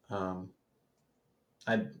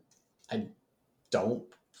 I, I don't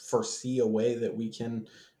foresee a way that we can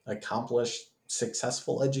accomplish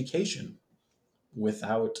successful education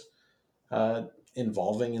without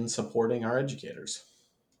involving and supporting our educators.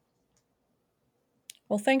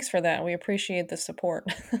 Well, thanks for that. We appreciate the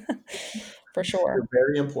support for sure. They're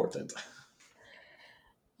very important.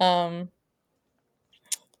 Now,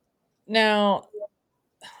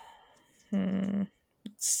 let's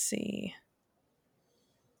see.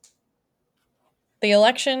 The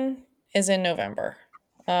election is in November.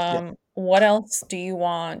 Yeah. What else do you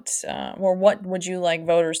want, or what would you like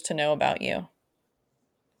voters to know about you?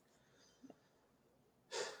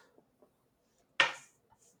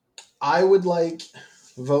 I would like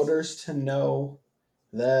voters to know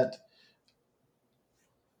that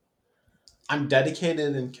I'm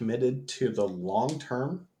dedicated and committed to the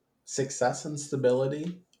long-term success and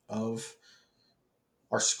stability of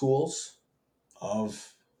our schools,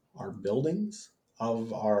 of our buildings,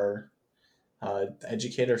 of our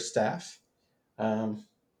educator staff. And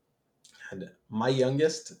my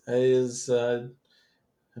youngest is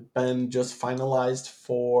been just finalized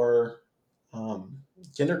for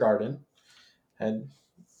kindergarten, and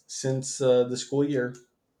since the school year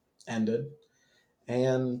ended,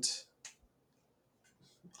 and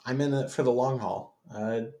I'm in it for the long haul.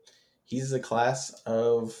 He's a class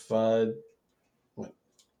of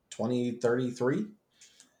 2033.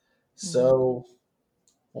 So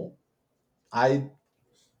well, I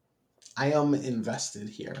am invested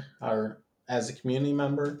here, or as a community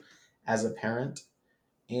member, as a parent,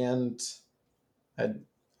 and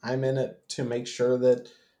I'm in it to make sure that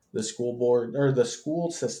the school board or the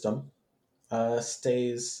school system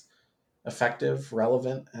stays effective,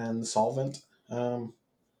 relevant, and solvent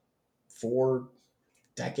for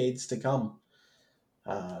decades to come.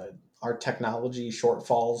 Our technology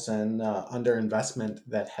shortfalls and underinvestment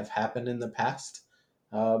that have happened in the past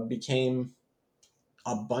became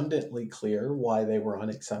abundantly clear why they were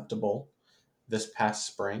unacceptable this past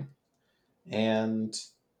spring. And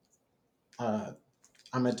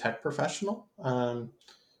I'm a tech professional.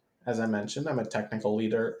 As I mentioned, I'm a technical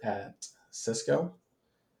leader at Cisco.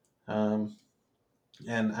 And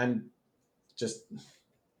I'm just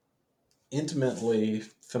intimately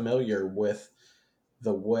familiar with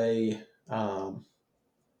the way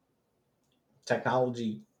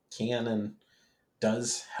technology can and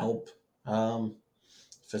does help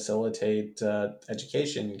facilitate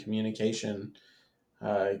education, communication,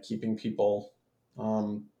 keeping people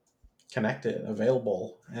connected,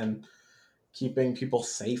 available, and keeping people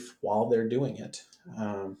safe while they're doing it.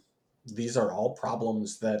 These are all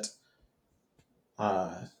problems that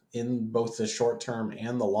in both the short term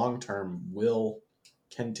and the long term will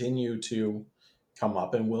continue to come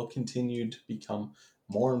up and will continue to become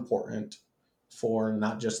more important for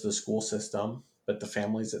not just the school system, but the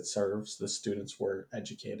families it serves, the students we're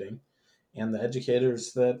educating, and the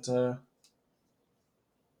educators that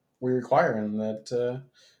we require and that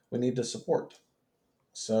we need to support.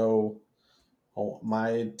 So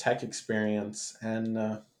my tech experience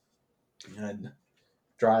and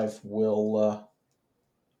drive will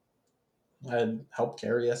help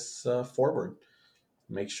carry us forward.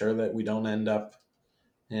 Make sure that we don't end up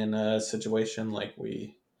in a situation like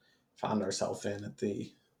we found ourselves in at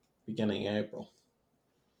the beginning of April.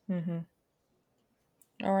 Mm-hmm.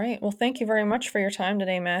 All right. Well, thank you very much for your time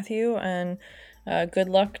today, Matthew, and good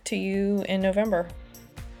luck to you in November.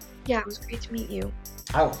 Yeah, it was great to meet you.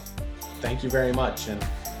 Oh, thank you very much. And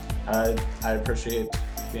I appreciate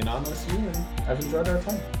being on with you, and I've enjoyed our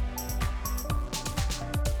time.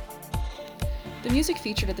 The music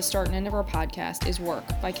featured at the start and end of our podcast is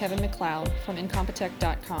Work by Kevin MacLeod from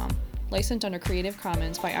Incompetech.com, licensed under Creative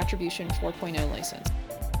Commons by Attribution 4.0 license.